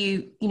two of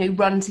you,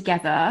 run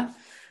together.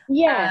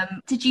 Yeah.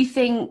 Did you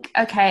think,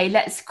 okay,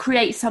 let's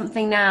create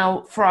something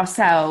now for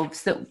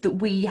ourselves that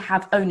we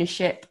have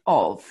ownership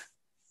of?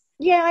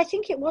 Yeah, I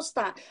think it was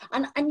that.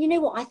 And you know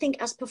what? I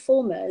think as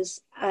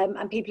performers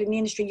and people in the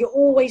industry, you're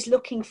always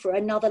looking for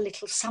another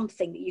little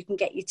something that you can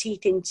get your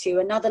teeth into,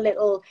 another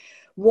little,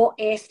 what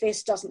if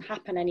this doesn't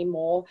happen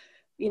anymore?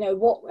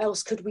 What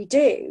else could we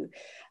do?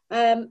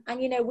 And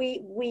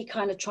we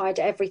kind of tried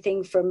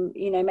everything from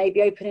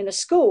maybe opening a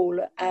school,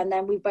 and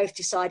then we both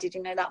decided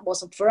that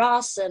wasn't for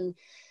us. And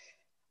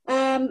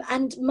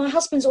my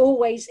husband's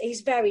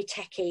he's very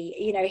techie.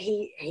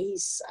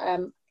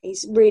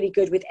 He's really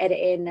good with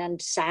editing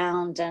and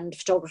sound and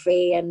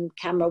photography and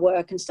camera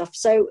work and stuff.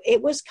 So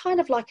it was kind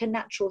of like a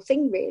natural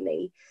thing,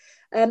 really.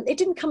 It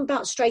didn't come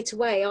about straight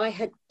away.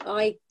 I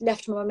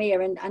left Mamma Mia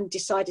and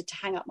decided to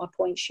hang up my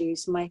pointe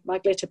shoes, my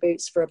glitter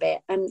boots for a bit,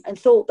 and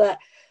thought that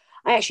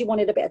I actually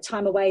wanted a bit of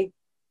time away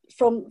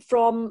from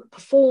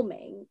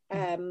performing,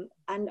 and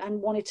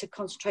wanted to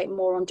concentrate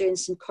more on doing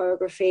some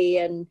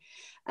choreography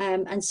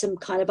and some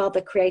kind of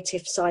other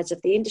creative sides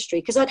of the industry.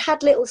 Because I'd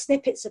had little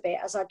snippets of it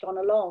as I'd gone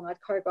along.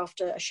 I'd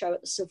choreographed a show at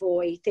the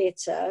Savoy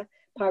Theatre,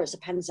 Pirates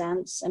of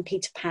Penzance and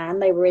Peter Pan.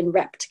 They were in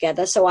rep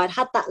together, so I'd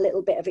had that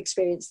little bit of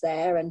experience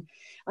there, and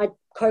I'd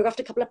choreographed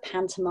a couple of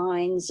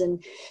pantomimes,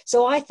 and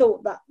so I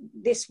thought that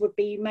this would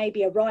be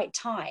maybe a right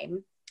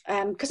time,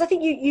 because I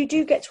think you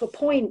do get to a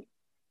point,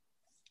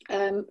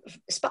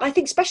 I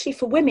think especially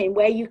for women,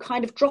 where you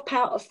kind of drop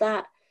out of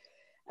that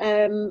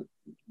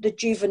the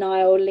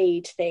juvenile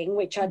lead thing,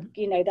 which I'd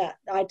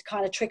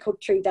kind of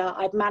trickled through that.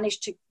 I'd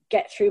managed to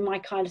get through my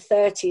kind of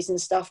 30s and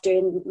stuff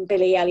doing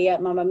Billy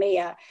Elliot, Mamma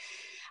Mia.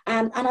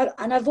 And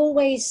I've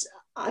always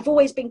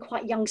been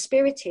quite young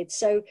spirited,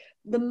 so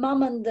the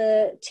mum and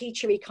the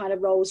teachery kind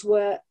of roles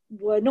were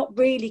not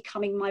really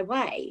coming my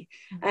way,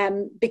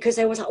 because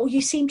they was like, oh,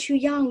 you seem too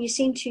young, and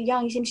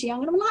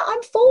I'm like,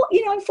 I'm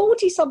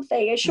 40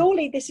 something, and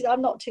surely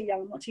I'm not too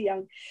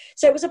young.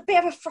 So it was a bit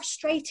of a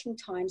frustrating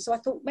time. So I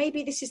thought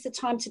maybe this is the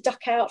time to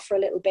duck out for a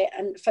little bit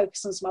and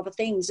focus on some other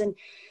things, and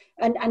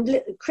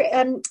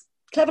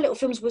Clever Little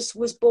Films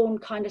was born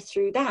kind of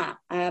through that.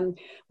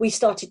 We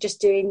started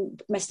just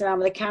messing around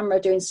with the camera,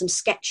 doing some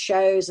sketch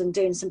shows and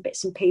doing some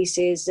bits and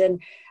pieces.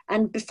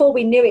 And before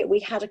we knew it,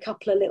 we had a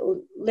couple of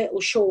little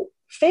short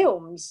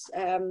films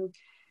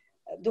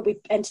that we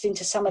entered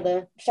into some of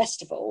the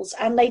festivals,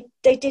 and they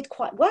did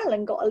quite well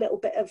and got a little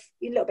bit of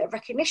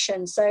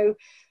recognition. So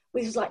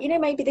we was like,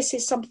 maybe this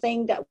is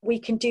something that we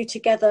can do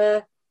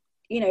together,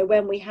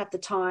 when we have the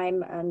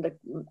time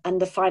and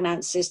the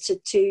finances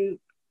to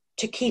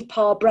keep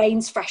our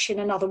brains fresh in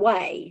another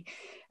way,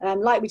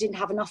 like we didn't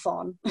have enough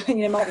on.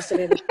 Mark was still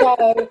in the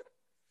show.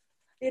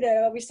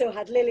 We still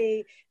had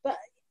Lily, but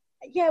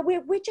yeah,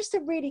 we're just a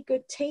really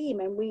good team,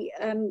 and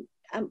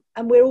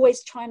we're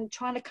always trying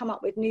to come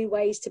up with new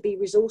ways to be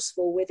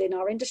resourceful within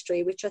our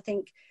industry, which I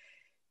think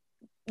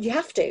you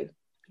have to.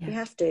 Yeah. You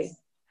have to.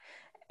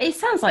 It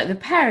sounds like the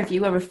pair of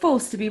you are a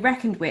force to be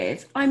reckoned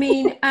with. I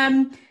mean,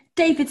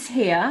 David's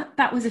Here,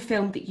 that was a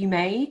film that you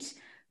made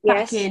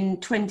back in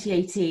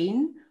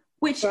 2018.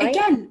 Which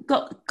again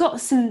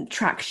got some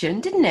traction,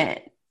 didn't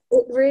it?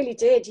 It really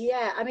did,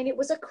 yeah. I mean, it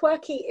was a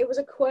quirky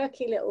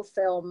little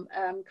film,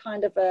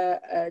 kind of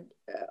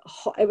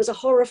it was a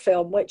horror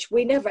film, which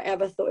we never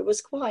ever thought. It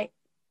was quite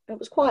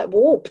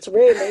warped,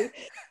 really.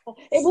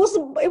 It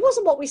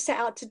wasn't what we set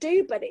out to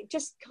do, but it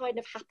just kind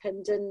of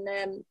happened.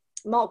 And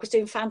Mark was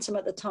doing Phantom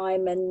at the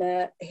time, and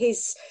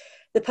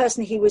the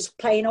person he was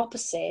playing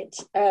opposite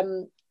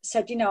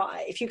said,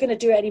 if you're going to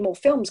do any more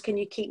films, can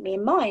you keep me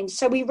in mind?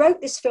 So we wrote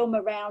this film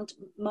around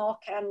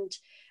Mark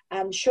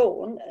and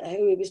Sean,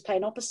 who he was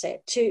playing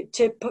opposite, to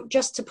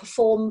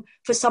perform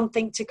for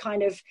something to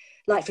kind of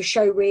like for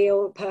show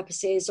reel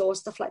purposes or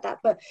stuff like that.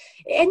 But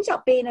it ended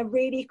up being a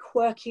really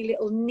quirky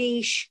little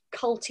niche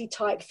culty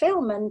type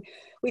film, and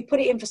we put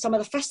it in for some of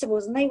the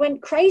festivals and they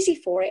went crazy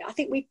for it. I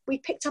think we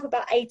picked up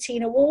about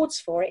 18 awards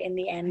for it in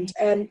the end,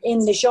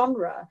 in the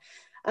genre.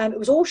 It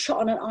was all shot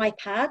on an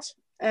iPad.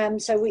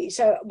 So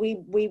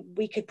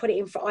we could put it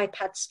in for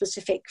iPad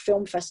specific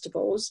film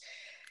festivals.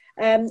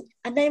 And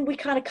then we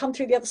kind of come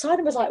through the other side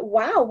and was like,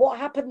 wow, what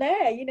happened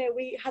there? You know,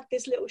 we had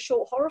this little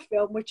short horror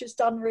film which has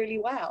done really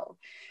well.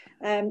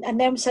 And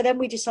then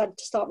we decided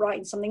to start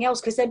writing something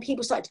else, because then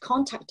people started to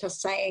contact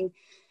us saying,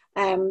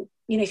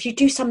 you know, if you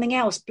do something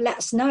else, let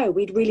us know.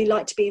 We'd really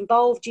like to be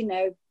involved. You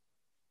know,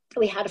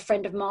 we had a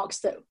friend of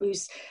Mark's that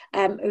was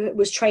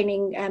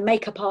training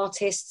makeup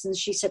artists, and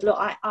she said, look,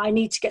 I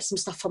need to get some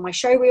stuff for my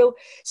show reel.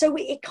 So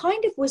it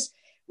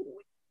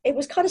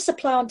was kind of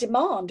supply and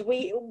demand.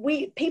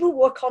 People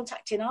were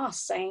contacting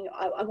us saying,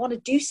 I want to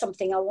do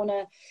something. I want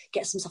to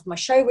get some stuff for my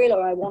show reel,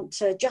 or I want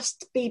to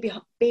just be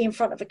in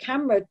front of a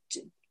camera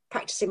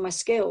practicing my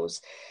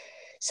skills.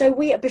 So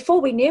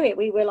before we knew it,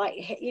 we were like,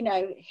 you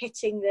know,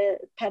 hitting the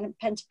pen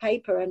to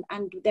paper,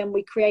 and then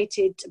we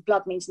created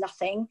Blood Means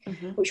Nothing,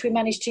 which we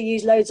managed to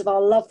use loads of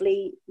our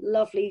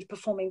lovely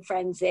performing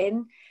friends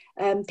in,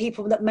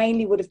 people that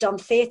mainly would have done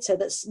theatre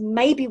that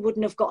maybe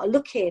wouldn't have got a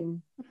look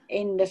in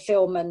the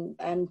film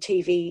and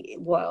TV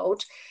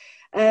world.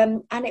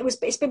 And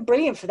it's been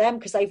brilliant for them,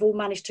 because they've all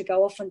managed to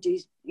go off and do,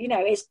 you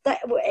know, it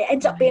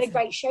ends up being a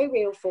great show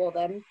reel for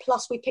them.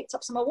 Plus we picked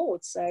up some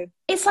awards. So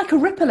it's like a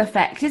ripple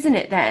effect, isn't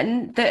it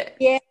then, that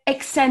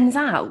extends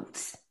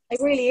out? It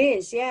really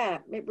is. Yeah,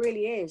 it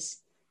really is.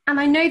 And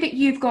I know that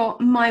you've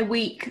got My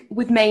Week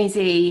with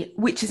Maisie,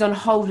 which is on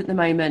hold at the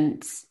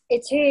moment.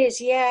 It is,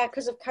 yeah,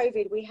 because of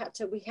COVID, we had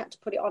to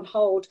put it on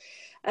hold.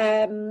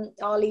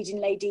 Our leading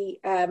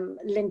lady,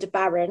 Linda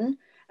Barron,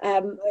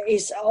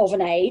 is of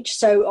an age,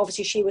 so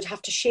obviously she would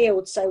have to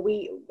shield. So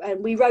we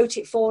wrote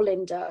it for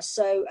Linda.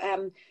 So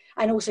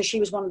and also she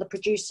was one of the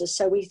producers.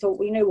 So we thought,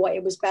 we knew what,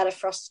 it was better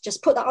for us to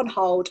just put that on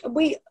hold. And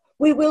we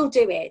will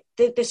do it.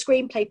 The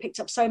screenplay picked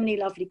up so many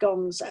lovely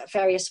gongs at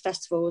various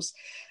festivals.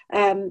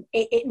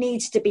 It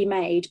needs to be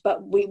made,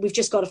 but we've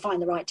just got to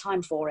find the right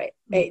time for it.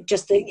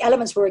 The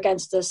elements were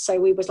against us,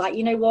 so we was like,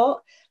 you know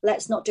what?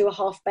 Let's not do a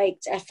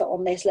half-baked effort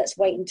on this. Let's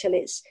wait until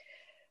it's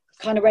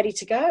kind of ready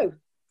to go.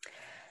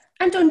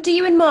 And Dawn, do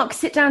you and Mark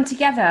sit down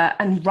together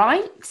and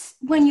write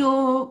when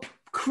you're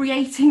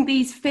creating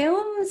these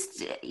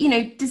films? You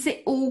know, does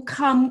it all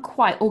come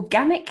quite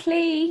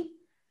organically?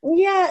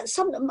 Yeah,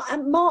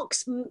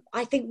 Mark's,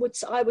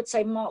 I would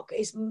say Mark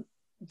is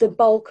the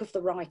bulk of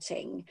the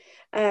writing.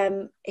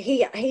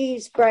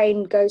 His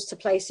brain goes to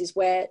places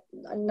where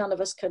none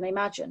of us can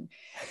imagine.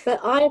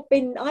 But I've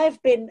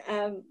been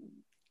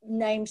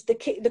named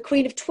the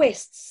Queen of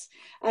Twists.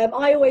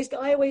 I always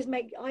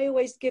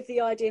give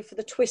the idea for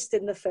the twist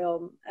in the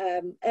film.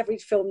 Every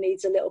film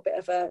needs a little bit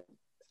of a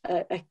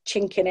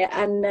chink in it,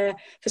 and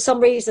for some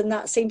reason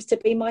that seems to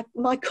be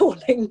my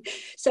calling.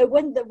 So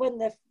when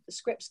the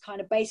script's kind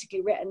of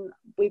basically written,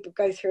 we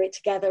go through it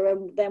together,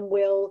 and then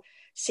we'll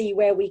see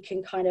where we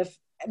can kind of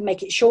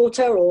make it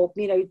shorter, or,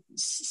 you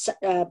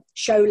know,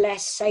 show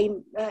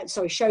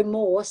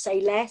more,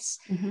 say less.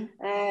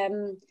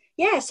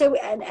 So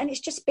and it's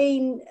just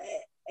been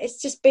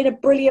a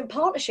brilliant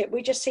partnership.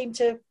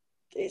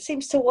 It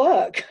seems to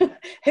work.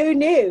 Who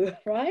knew,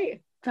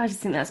 right? I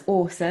just think that's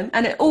awesome.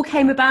 And it all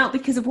came about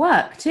because of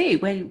work too.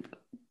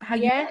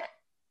 Yeah.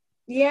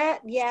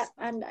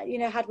 And, you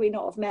know, had we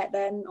not have met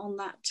then on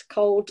that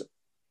cold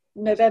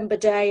November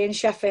day in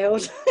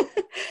Sheffield,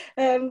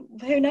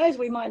 who knows,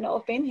 we might not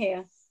have been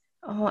here.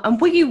 Oh, and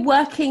were you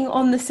working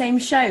on the same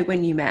show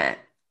when you met?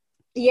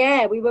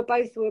 Yeah, we were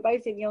both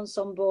in the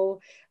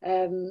ensemble.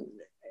 It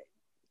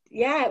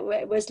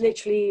was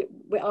literally,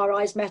 our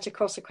eyes met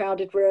across a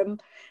crowded room.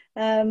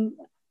 And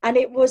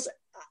it was,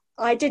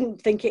 I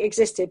didn't think it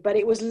existed, but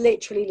it was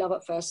literally love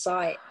at first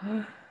sight.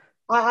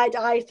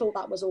 I thought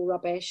that was all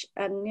rubbish,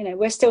 and, you know,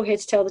 we're still here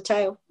to tell the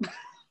tale.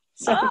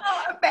 So,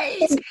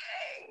 amazing.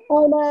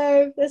 I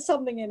know, there's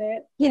something in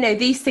it. You know,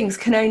 these things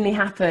can only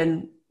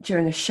happen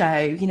during a show,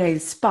 you know,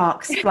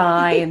 sparks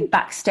fly and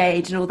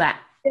backstage and all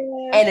that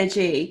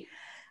energy.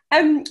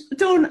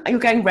 Dawn, you're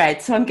going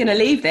red, so I'm going to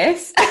leave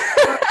this.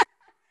 I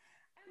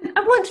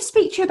want to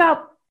speak to you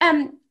about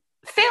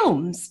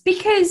films,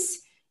 because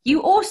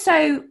you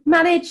also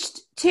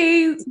managed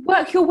to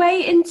work your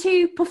way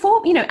into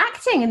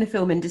acting in the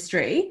film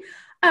industry.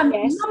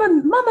 Yes.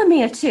 Mamma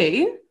Mia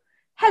 2,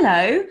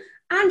 hello,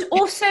 and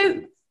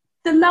also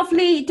the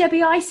lovely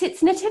Debbie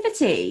Isett's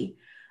Nativity.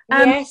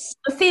 Yes.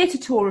 A theatre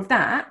tour of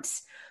that.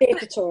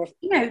 Theatre tour.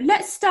 You know,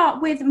 let's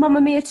start with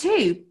Mamma Mia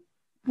 2.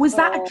 Was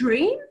that a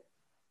dream?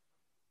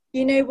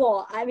 You know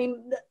what? I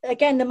mean,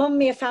 again, the Mamma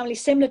Mia family,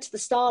 similar to the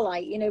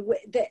Starlight, you know,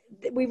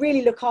 we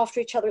really look after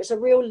each other. It's a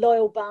real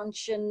loyal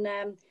bunch. And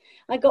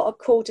I got a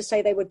call to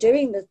say they were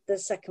doing the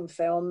second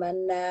film,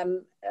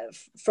 and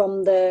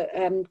from the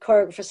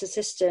choreographer's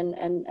assistant,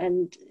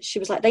 and she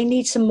was like, they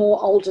need some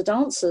more older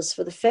dancers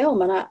for the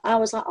film. And I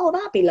was like, oh,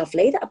 that'd be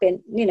lovely. That'd be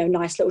a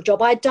nice little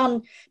job. I'd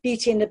done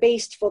Beauty and the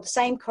Beast for the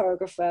same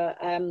choreographer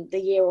the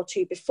year or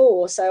two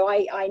before, so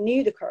I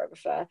knew the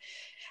choreographer.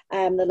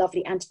 The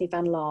lovely Anthony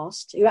Van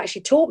Last, who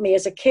actually taught me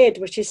as a kid,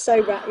 which is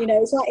so,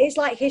 it's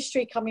like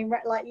history coming,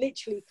 like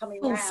literally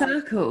coming full round.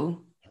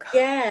 circle.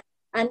 Yeah,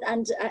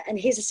 and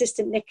his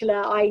assistant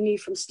Nicola, I knew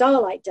from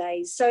Starlight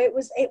days, so it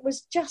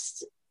was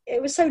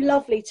so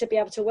lovely to be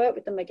able to work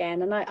with them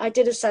again. And I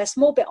did a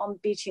small bit on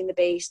Beauty and the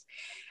Beast,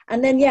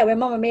 and then when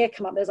Mamma Mia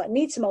came up, there was like,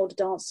 need some older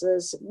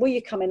dancers. Will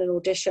you come in and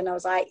audition? I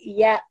was like,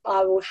 yeah,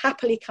 I will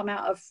happily come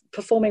out of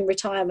performing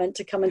retirement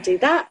to come and do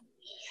that.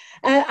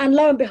 And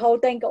lo and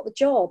behold, then got the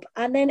job,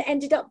 and then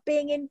ended up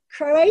being in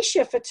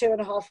Croatia for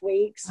 2.5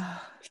 weeks,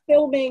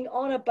 filming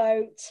on a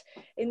boat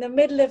in the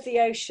middle of the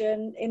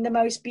ocean in the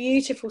most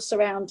beautiful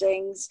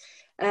surroundings,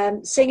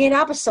 singing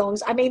ABBA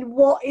songs. I mean,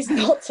 what is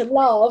not to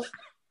love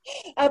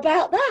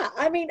about that?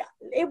 I mean,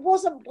 it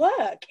wasn't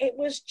work. It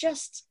was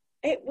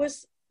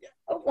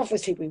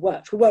obviously we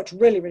worked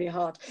really, really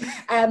hard,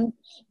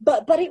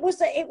 but it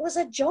was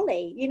a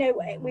jolly,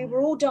 we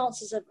were all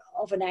dancers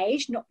of an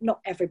age,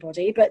 not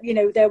everybody, but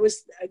there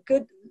was a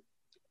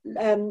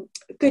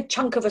good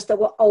chunk of us that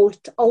were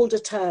older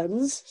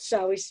turns,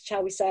 shall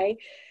we say,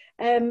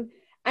 and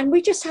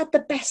we just had the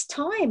best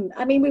time.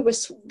 I mean, we were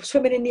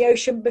swimming in the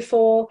ocean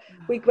before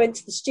we went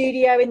to the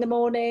studio in the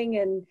morning,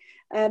 and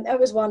it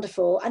was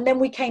wonderful. And then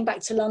we came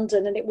back to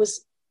London, and it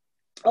was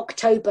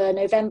October,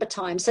 November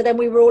time. So then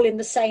we were all in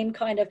the same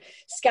kind of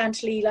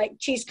scantily like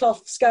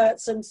cheesecloth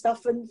skirts and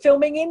stuff, and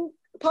filming in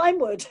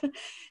Pinewood.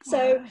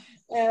 So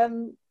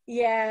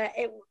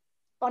it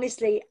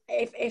honestly,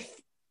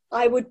 if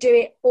I would do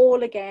it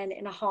all again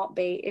in a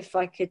heartbeat, if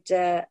I could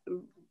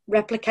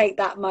replicate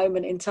that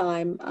moment in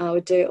time, I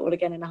would do it all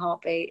again in a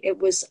heartbeat. It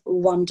was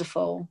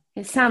wonderful.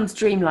 It sounds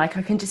dreamlike.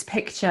 I can just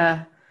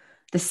picture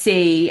the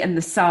sea and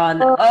the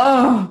sun.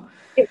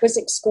 It was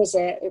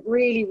exquisite. It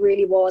really,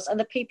 really was. And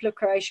the people of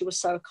Croatia were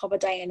so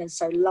accommodating and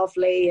so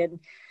lovely. And,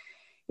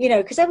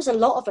 because there was a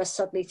lot of us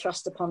suddenly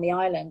thrust upon the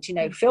island,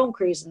 film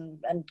crews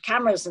and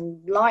cameras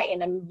and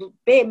lighting and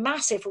big,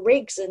 massive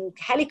rigs and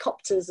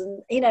helicopters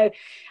and,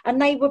 and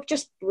they were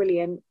just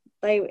brilliant.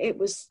 It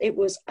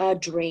was a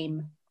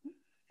dream.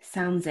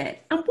 Sounds it.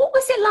 And what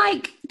was it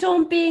like,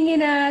 Dawn, being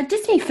in a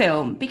Disney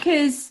film?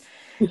 Because,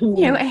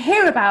 I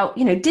hear about,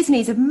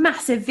 Disney's a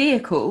massive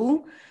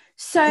vehicle.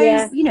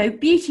 So,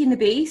 Beauty and the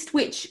Beast,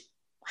 which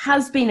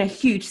has been a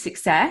huge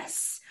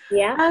success.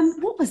 Yeah.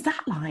 What was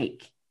that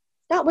like?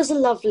 That was I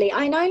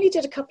only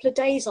did a couple of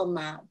days on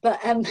that, but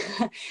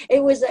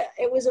it was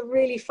a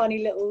really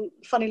funny little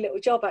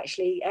job,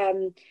 actually.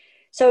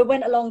 So I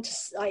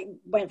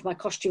went for my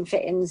costume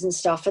fittings and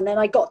stuff, and then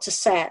I got to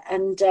set,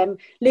 and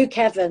Luke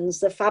Evans,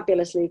 the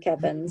fabulous Luke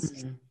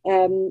Evans,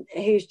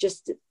 who's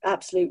just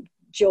absolute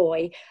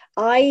joy.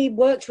 I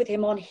worked with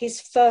him on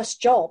his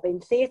first job in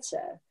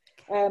theatre.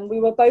 We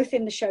were both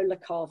in the show La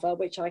Cava,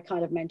 which I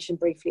kind of mentioned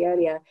briefly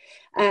earlier.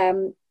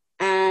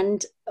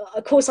 And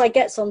of course I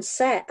gets on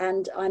set,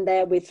 and I'm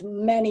there with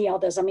many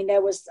others. I mean,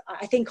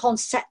 I think on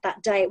set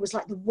that day, it was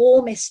like the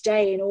warmest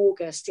day in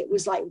August. It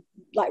was like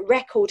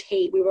record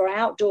heat. We were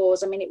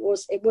outdoors. I mean, it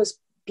was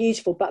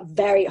beautiful, but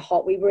very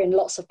hot. We were in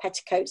lots of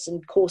petticoats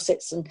and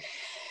corsets, and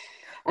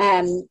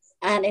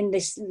in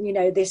this,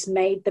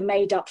 the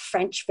made up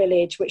French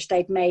village, which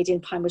they'd made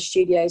in Pinewood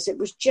Studios. It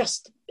was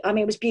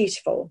it was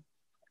beautiful.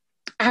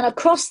 And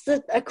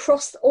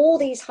across all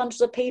these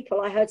hundreds of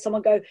people, I heard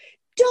someone go,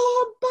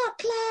 Dawn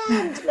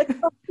Buckland!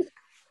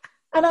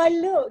 And I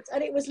looked,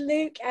 and it was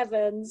Luke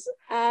Evans,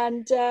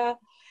 and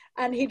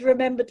he'd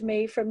remembered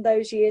me from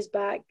those years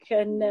back,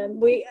 and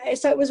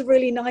so it was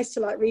really nice to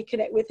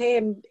reconnect with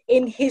him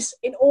in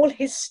all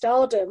his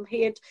stardom.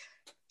 He had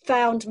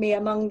found me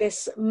among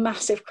this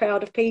massive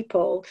crowd of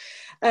people,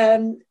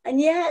 so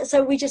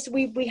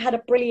we had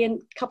a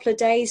brilliant couple of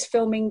days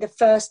filming the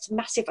first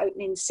massive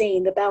opening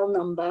scene, the bell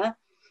number.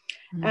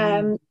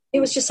 It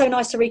was just so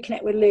nice to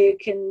reconnect with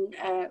Luke, and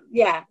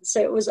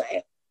so it was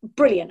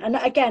brilliant. And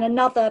again,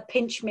 another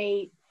pinch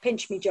me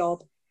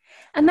job.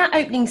 And that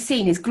opening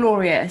scene is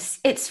glorious.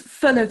 It's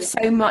full of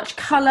so much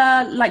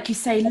colour, like you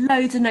say,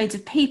 loads and loads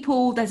of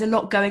people. There's a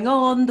lot going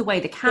on, the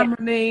way the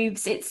camera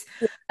moves. It's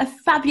a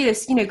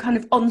fabulous, kind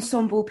of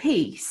ensemble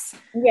piece.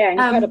 Yeah,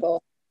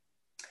 incredible.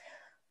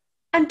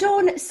 And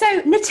Dawn,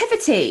 so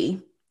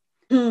Nativity.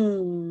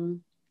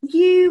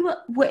 You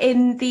were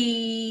in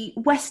the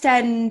West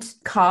End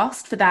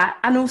cast for that,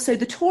 and also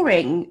the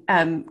touring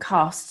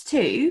cast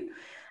too.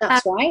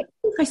 That's right.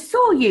 I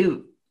saw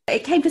you.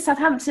 It came to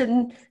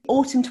Southampton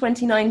autumn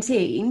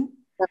 2019.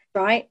 That's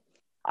right.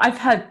 I've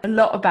heard a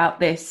lot about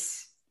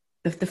this,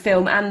 the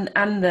film and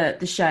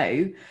the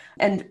show,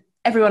 and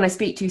everyone I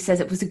speak to says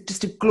it was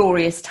just a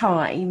glorious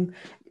time.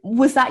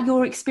 Was that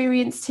your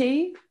experience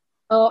too?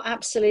 Oh,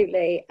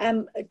 absolutely.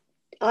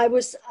 I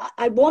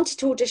wanted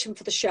to audition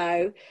for the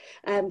show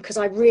because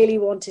I really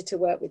wanted to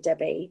work with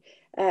Debbie.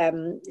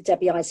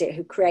 Debbie Isaac,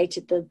 who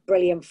created the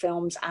brilliant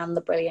films and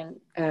the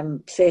brilliant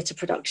theatre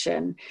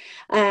production.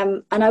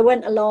 And I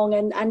went along,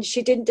 and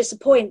she didn't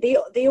disappoint. The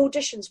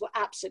auditions were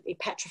absolutely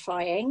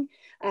petrifying,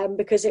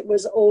 because it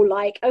was all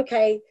like,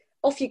 okay,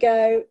 off you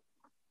go,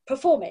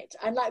 perform it.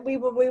 And like we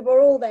were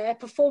all there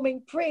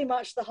performing pretty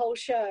much the whole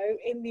show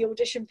in the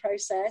audition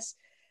process.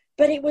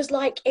 But it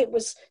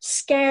was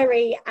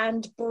scary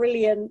and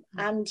brilliant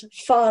and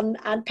fun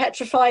and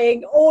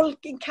petrifying, all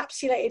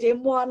encapsulated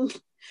in one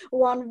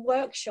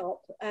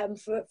workshop,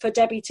 for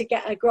Debbie to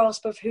get a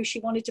grasp of who she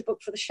wanted to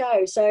book for the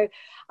show. So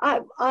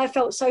I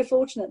felt so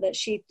fortunate that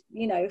she,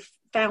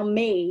 found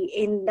me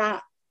in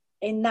that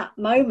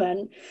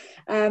moment.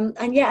 And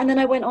then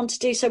I went on to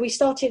do, so we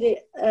started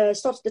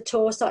the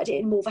tour, started it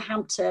in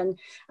Wolverhampton,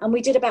 and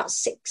we did about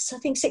 6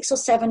 or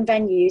 7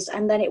 venues,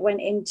 and then it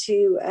went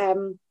into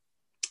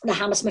the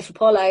Hammersmith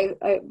Apollo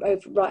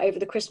right over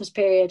the Christmas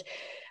period.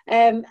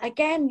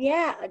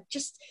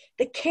 Just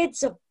the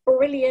kids are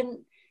brilliant.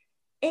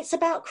 It's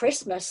about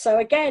Christmas, so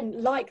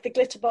again, like the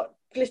glitter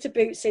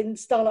boots in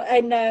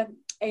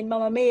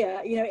Mamma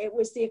Mia, it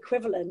was the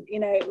equivalent.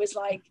 It was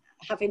like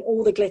having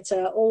all the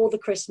glitter, all the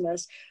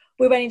Christmas.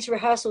 We went into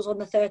rehearsals on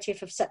the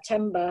 30th of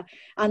September,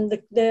 and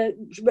the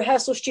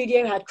rehearsal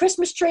studio had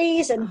Christmas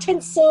trees and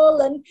tinsel,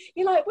 and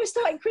we're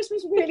starting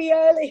Christmas really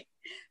early.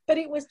 But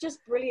it was just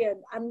brilliant.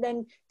 And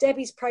then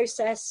Debbie's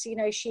process,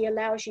 she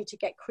allows you to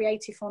get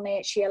creative on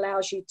it. She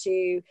allows you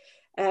to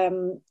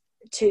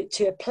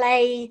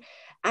play.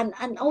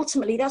 And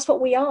ultimately, that's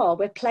what we are.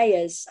 We're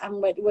players,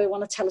 and we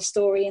want to tell a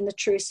story in the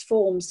truest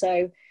form.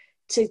 So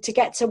to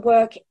get to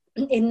work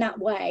in that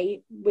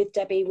way with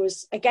Debbie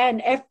was, again,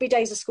 every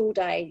day's a school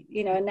day,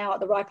 and now at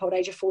the ripe old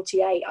age of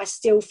 48, I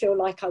still feel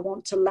like I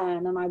want to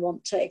learn and I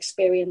want to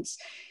experience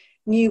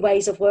new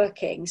ways of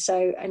working.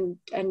 So, and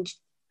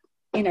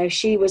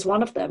she was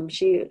one of them.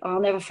 I'll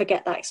never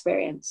forget that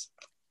experience.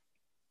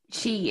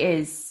 She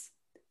is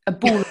a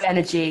ball of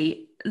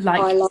energy,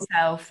 like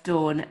yourself,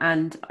 Dawn,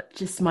 and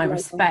just my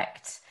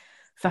respect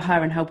for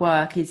her and her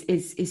work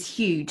is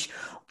huge.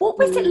 What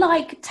was it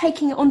like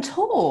taking it on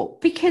tour?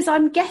 Because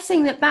I'm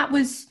guessing that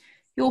was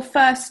your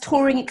first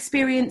touring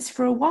experience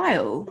for a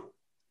while.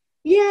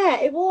 Yeah,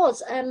 it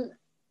was.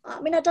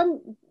 I'd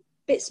done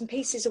bits and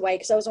pieces away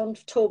because I was on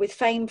tour with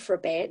Fame for a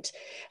bit,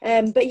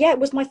 but yeah, it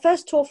was my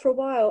first tour for a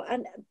while.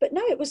 But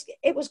no, it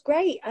was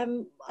great. I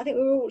think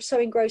we were all so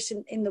engrossed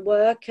in the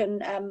work,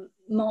 and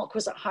Mark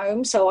was at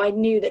home, so I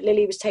knew that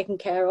Lily was taken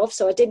care of,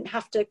 so I didn't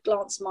have to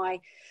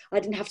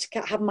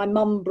have my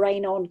mum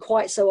brain on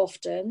quite so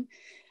often.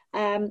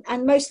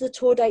 And most of the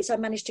tour dates I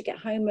managed to get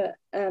home at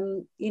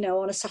on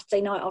a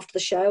Saturday night after the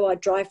show.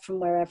 I'd drive from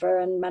wherever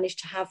and managed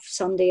to have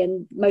Sunday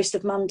and most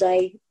of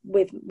Monday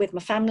with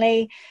my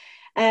family.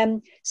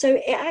 So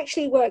it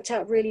actually worked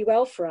out really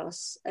well for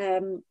us,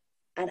 and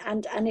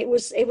it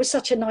was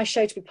such a nice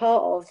show to be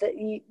part of, that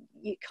you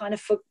kind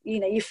of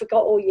you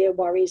forgot all your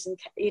worries and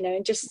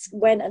just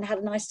went and had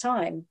a nice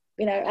time,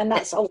 and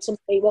that's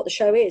ultimately what the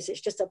show is.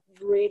 It's just a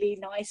really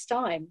nice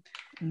time.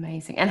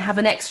 Amazing. And have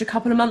an extra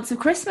couple of months of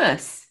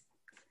Christmas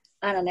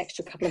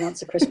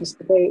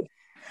to boot.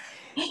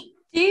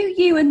 Do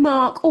you and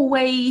Mark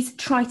always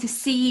try to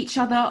see each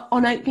other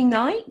on opening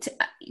night?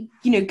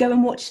 Go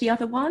and watch the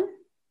other one?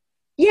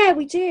 Yeah,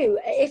 we do.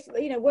 If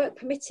work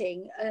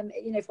permitting,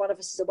 if one of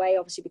us is away,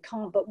 obviously we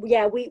can't. But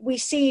yeah, we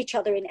see each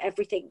other in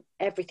everything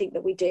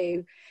that we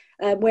do.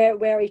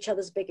 We're each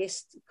other's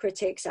biggest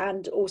critics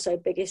and also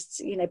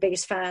biggest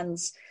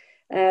fans.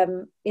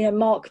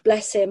 Mark,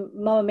 bless him,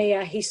 Mamma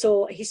Mia, he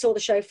saw the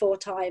show 4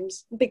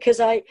 times because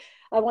I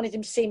wanted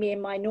him to see me in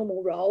my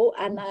normal role,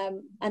 and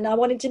I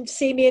wanted him to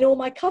see me in all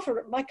my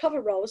cover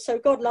roles. So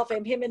God love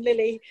him and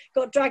Lily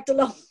got dragged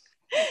along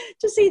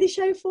to see the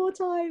show 4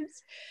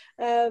 times.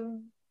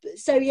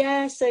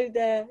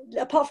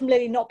 Apart from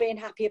Lily not being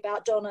happy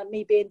about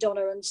me being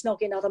Donna and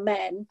snogging other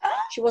men,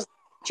 she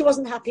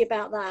wasn't happy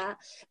about that.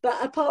 But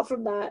apart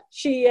from that,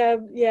 she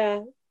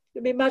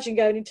imagine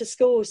going into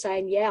school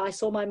saying, yeah, I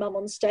saw my mum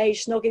on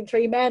stage snogging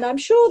 3 men. I'm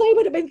sure they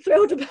would have been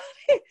thrilled about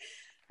it,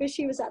 because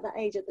she was at that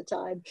age at the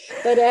time.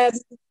 But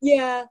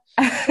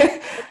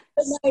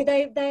but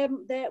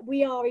no,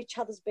 we are each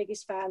other's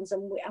biggest fans,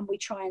 and we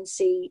try and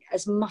see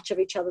as much of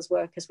each other's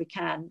work as we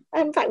can.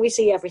 And in fact, we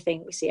see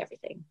everything.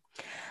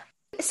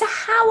 So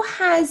how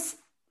has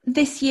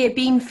this year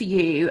been for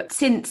you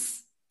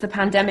since the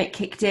pandemic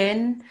kicked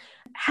in?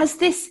 Has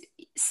this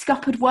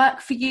scuppered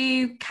work for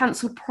you,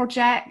 cancelled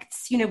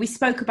projects? We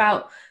spoke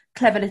about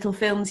Clever Little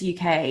Films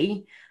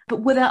UK,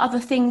 but were there other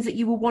things that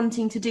you were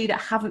wanting to do that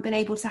haven't been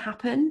able to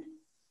happen?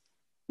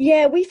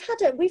 Yeah, we've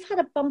had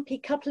a bumpy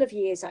couple of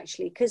years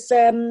actually, because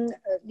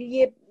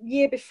the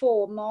year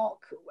before, Mark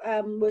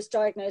was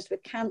diagnosed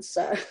with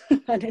cancer,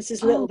 and this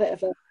is a little bit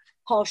of a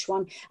harsh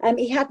one.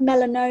 He had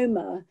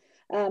melanoma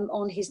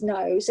on his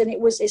nose, and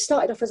it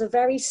started off as a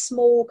very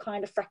small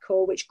kind of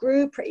freckle which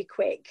grew pretty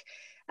quick.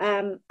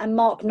 And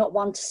Mark, not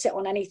one to sit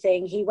on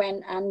anything, he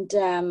went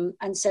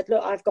and said,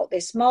 look, I've got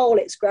this mole,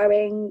 it's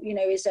growing, you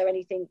know, is there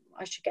anything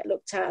I should get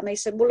looked at? And they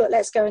said, well, look,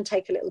 let's go and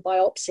take a little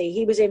biopsy.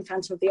 He was in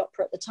Phantom of the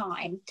Opera at the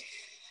time.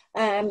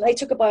 They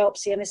took a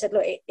biopsy and they said,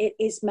 look, it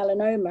is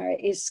melanoma,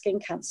 it is skin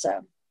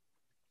cancer.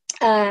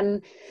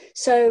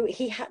 So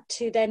he had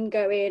to then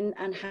go in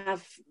and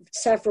have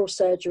several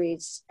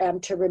surgeries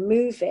to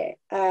remove it.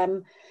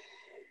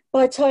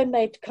 By the time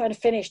they'd kind of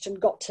finished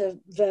and got to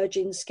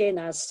virgin skin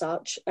as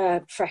such,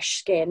 fresh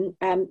skin,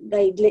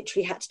 they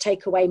literally had to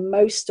take away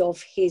most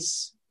of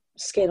his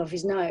skin of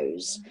his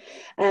nose,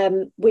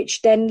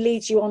 which then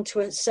leads you on to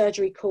a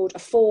surgery called a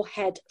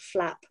forehead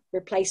flap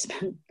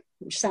replacement,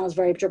 which sounds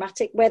very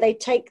dramatic, where they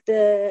take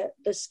the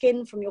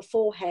skin from your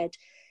forehead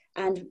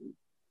and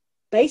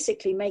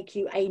basically make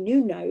you a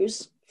new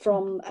nose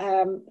from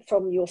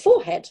your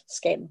forehead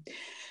skin.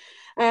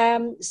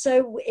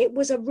 So it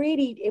was a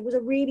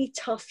really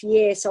tough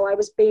year. So I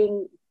was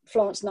being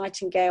Florence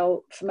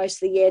Nightingale for most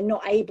of the year,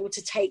 not able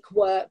to take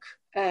work,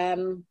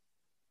 so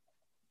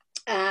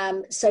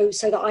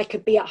that I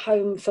could be at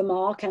home for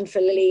Mark and for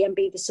Lily and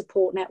be the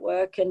support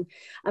network. And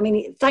I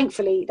mean,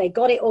 thankfully they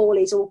got it all.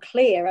 He's all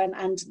clear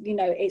and you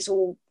know, it's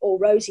all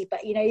rosy,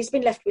 but you know, he's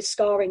been left with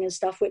scarring and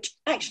stuff, which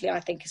actually I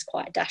think is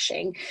quite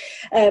dashing.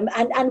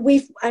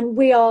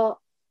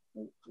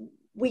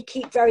 We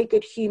keep very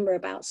good humor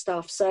about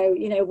stuff. So,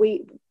 you know,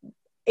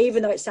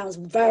 even though it sounds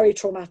very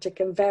traumatic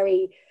and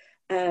very,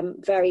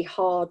 very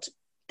hard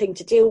thing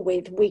to deal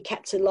with, we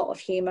kept a lot of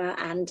humor,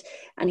 and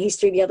he's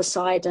through the other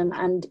side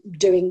and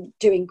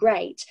doing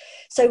great.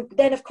 So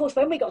then, of course,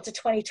 when we got to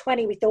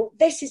 2020, we thought,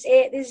 this is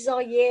it, this is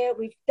our year,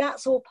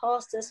 that's all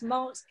past us,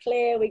 Mark's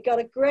clear, we got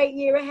a great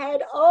year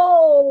ahead.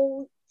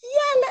 Oh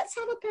yeah, let's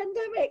have a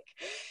pandemic.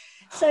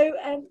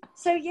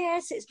 So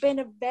yes, it's been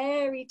a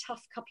very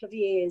tough couple of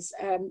years.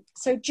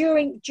 So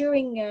during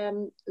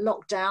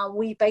lockdown,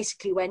 we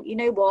basically went, you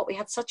know what, we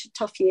had such a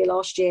tough year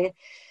last year.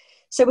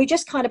 So we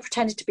just kind of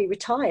pretended to be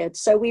retired.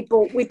 So we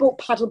bought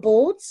paddle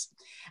boards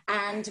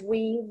and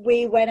we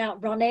went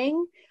out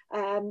running.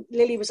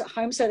 Lily was at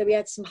home, so that we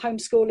had some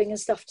homeschooling and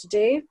stuff to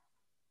do.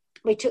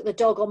 We took the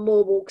dog on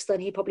more walks than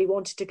he probably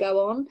wanted to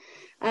go on.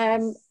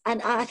 And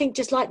I think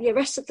just like the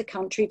rest of the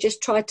country,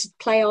 just tried to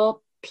play our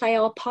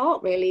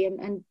part really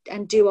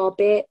and do our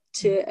bit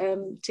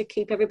to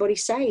keep everybody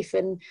safe.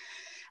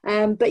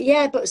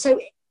 But so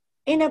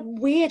in a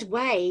weird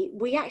way,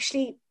 we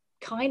actually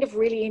kind of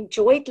really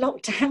enjoyed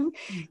lockdown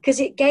because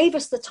it gave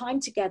us the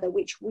time together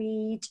which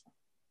we'd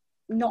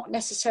not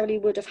necessarily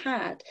would have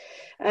had.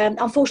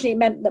 Unfortunately, it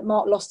meant that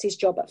Mark lost his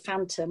job at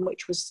Phantom,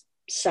 which was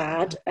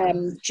sad,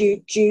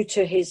 due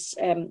to his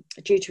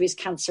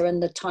cancer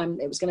and the time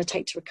it was going to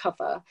take to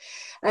recover.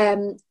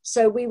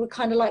 So we were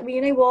kind of like, well,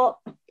 you know what,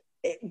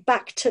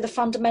 back to the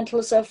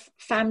fundamentals of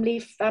family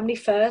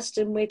first,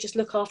 and we just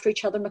look after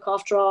each other and look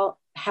after our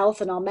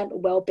health and our mental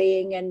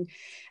well-being.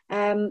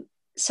 And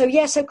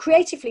so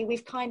creatively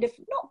we've kind of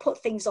not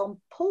put things on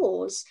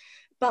pause,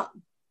 but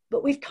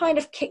we've kind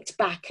of kicked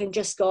back and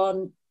just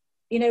gone,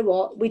 you know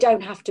what, we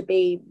don't have to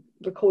be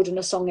recording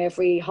a song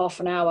every half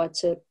an hour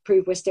to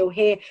prove we're still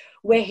here.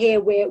 We're here,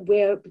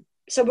 we're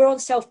on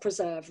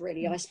self-preserve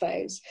really, I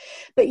suppose.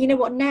 But you know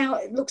what, now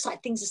it looks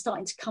like things are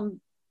starting to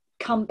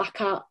come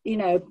back up, you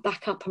know,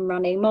 back up and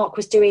running. Mark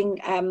was doing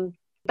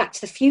Back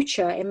to the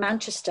Future in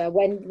Manchester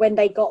when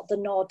they got the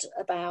nod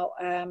about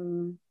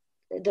the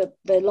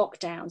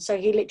lockdown. So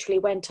he literally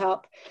went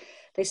up,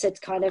 they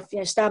said kind of, you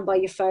know, stand by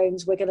your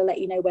phones, we're going to let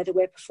you know whether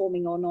we're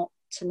performing or not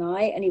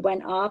tonight. And he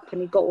went up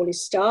and he got all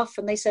his stuff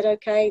and they said,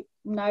 okay,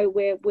 no,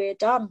 we're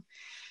done.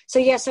 So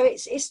yeah, so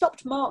it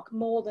stopped Mark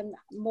more than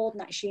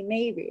actually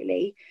me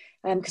really,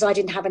 because I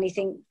didn't have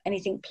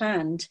anything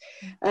planned.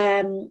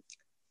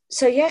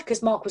 So yeah,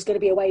 because Mark was going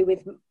to be away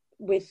with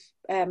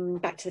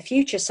Back to the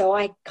Future, so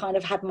I kind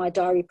of had my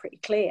diary pretty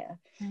clear.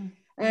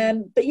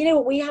 But you know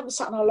what, we haven't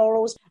sat on our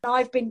laurels.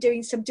 I've been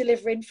doing some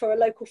delivering for a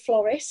local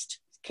florist,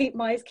 keep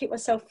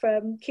myself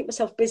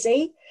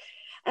busy,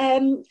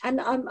 and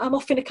I'm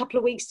off in a couple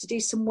of weeks to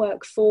do some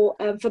work for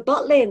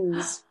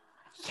Butlins.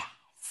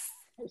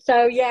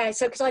 So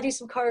because I do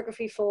some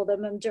choreography for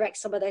them and direct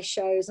some of their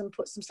shows and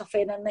put some stuff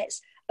in, and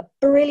it's a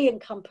brilliant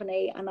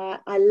company and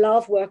I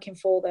love working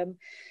for them.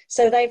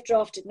 So they've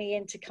drafted me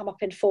in to come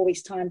up in 4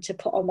 weeks' time to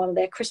put on one of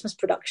their Christmas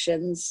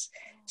productions,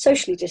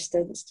 socially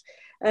distanced.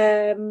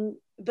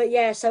 But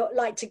yeah, so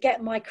like to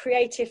get my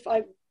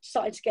I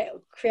started to get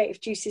creative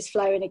juices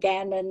flowing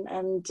again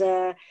and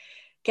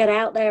get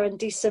out there and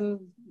do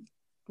some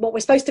what we're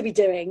supposed to be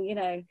doing, you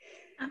know.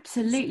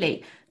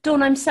 Absolutely.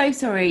 Dawn, I'm so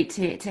sorry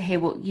to hear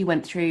what you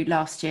went through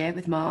last year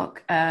with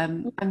Mark.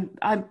 I'm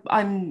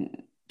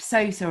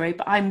so sorry,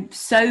 but I'm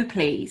so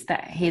pleased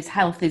that his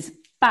health is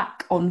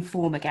back on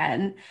form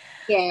again.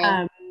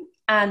 Yeah.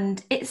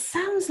 And it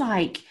sounds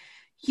like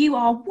you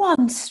are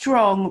one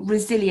strong,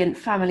 resilient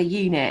family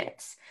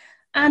unit.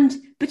 And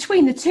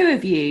between the two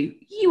of you,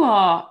 you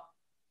are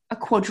a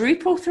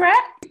quadruple threat.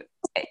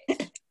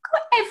 Got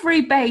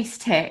every base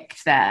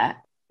ticked there.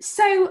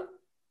 So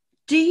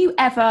do you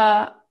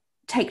ever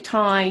take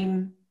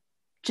time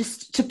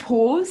just to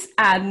pause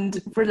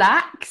and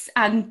relax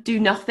and do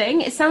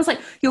nothing? It sounds like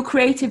your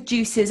creative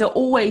juices are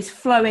always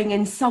flowing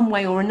in some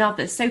way or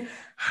another. So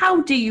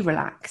how do you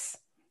relax?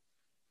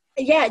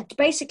 Yeah,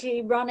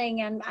 basically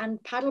running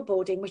and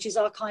paddleboarding, which is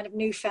our kind of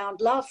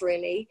newfound love,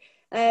 really.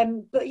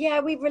 But yeah,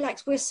 we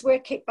relax. We're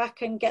kick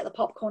back and get the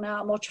popcorn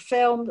out and watch a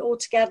film all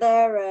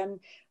together. And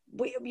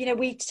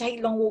we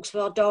take long walks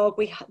with our dog.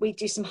 We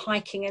do some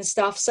hiking and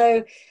stuff.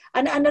 So,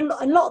 and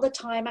a lot of the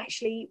time,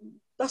 actually,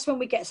 that's when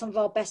we get some of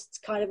our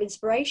best kind of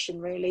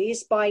inspiration, really,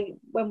 is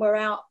when we're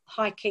out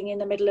hiking in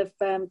the middle of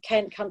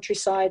Kent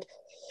countryside.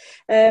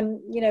 Mark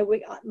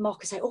will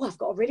say, "Oh, I've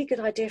got a really good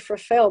idea for a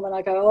film," and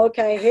I go,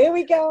 "Okay, here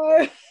we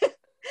go,"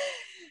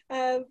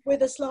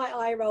 with a slight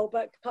eye roll,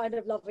 but kind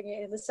of loving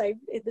it in the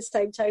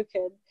same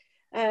token.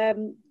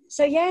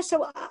 So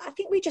I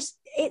think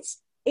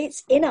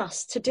it's in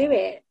us to do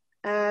it,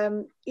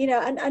 and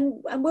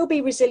we'll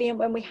be resilient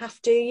when we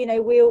have to.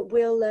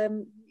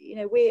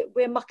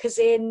 We're muckers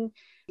in.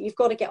 You've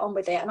got to get on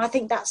with it, and I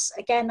think that's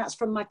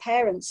from my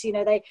parents.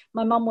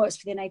 My mum works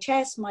for the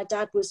NHS. My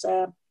dad was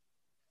a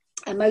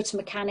motor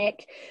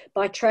mechanic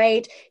by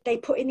trade. They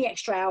put in the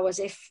extra hours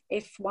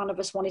if one of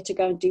us wanted to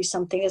go and do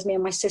something, as me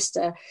and my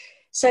sister.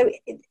 So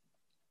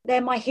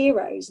they're my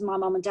heroes, my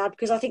mum and dad,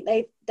 because I think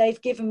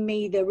they've given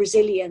me the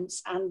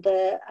resilience and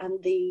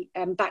the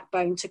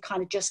backbone to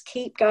kind of just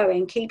keep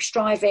going, keep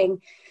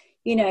striving.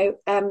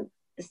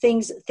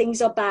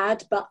 Things are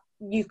bad, but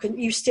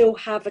you still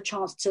have a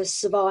chance to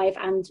survive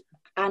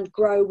and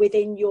grow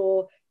within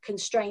your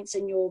constraints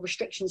and your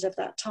restrictions of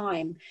that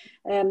time.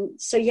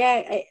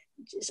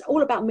 It's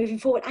all about moving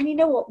forward. And you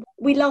know what?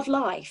 We love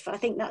life. I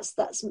think that's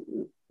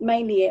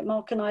mainly it.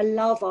 Mark and I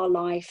love our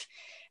life,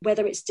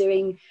 whether it's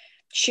doing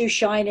shoe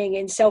shining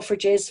in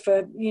Selfridges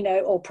for,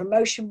 or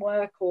promotion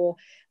work, or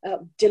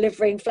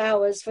delivering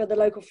flowers for the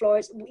local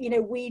florist.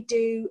 We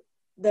do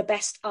the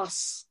best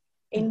us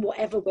in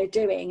whatever we're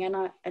doing.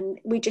 And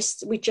we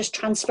just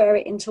transfer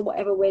it into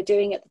whatever we're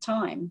doing at the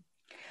time.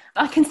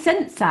 I can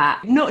sense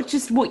that, not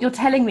just what you're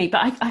telling me,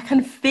 but I kind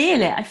of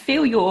feel it. I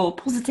feel your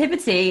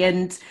positivity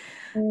and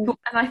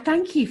I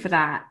thank you for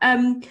that.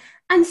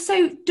 And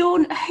so,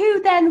 Dawn,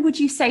 who then would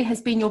you say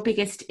has been your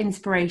biggest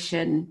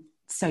inspiration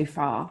so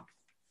far?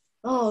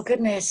 Oh,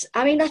 goodness.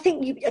 I mean, I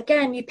think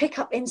you pick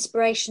up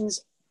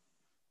inspirations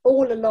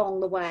all along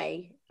the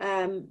way.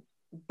 But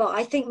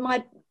I think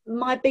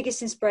my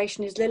biggest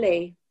inspiration is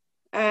Lily,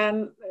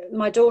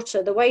 my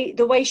daughter, the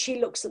way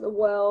she looks at the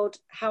world,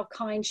 how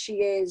kind she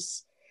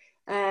is,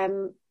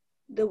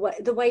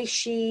 the way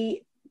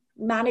she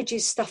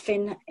manages stuff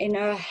in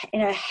her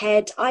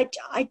head.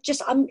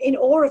 I'm in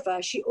awe of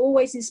her. She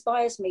always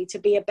inspires me to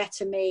be a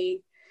better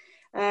me.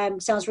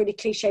 Sounds really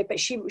cliche, but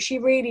she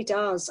really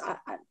does.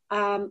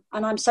 And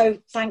I'm so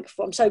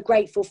thankful. I'm so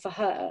grateful for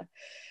her.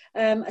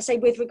 I say,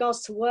 with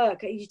regards to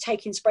work, you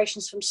take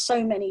inspirations from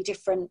so many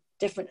different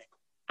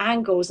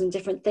angles and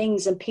different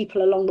things and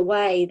people along the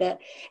way that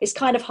it's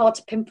kind of hard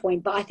to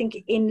pinpoint. But I think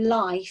in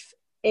life,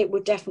 it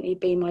would definitely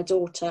be my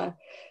daughter,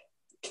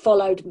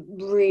 followed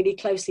really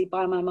closely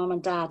by my mum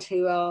and dad,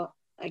 who are,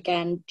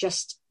 again,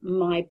 just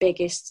my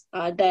biggest,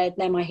 they're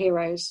my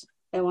heroes.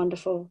 They're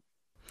wonderful.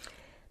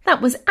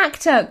 That was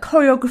actor,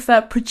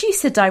 choreographer,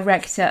 producer,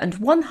 director and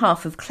one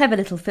half of Clever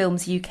Little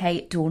Films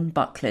UK, Dawn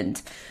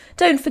Buckland.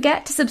 Don't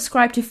forget to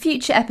subscribe to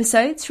future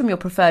episodes from your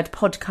preferred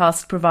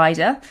podcast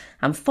provider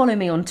and follow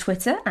me on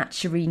Twitter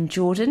 @Shireen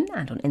Jordan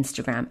and on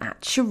Instagram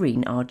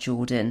 @Shireen R.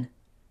 Jordan.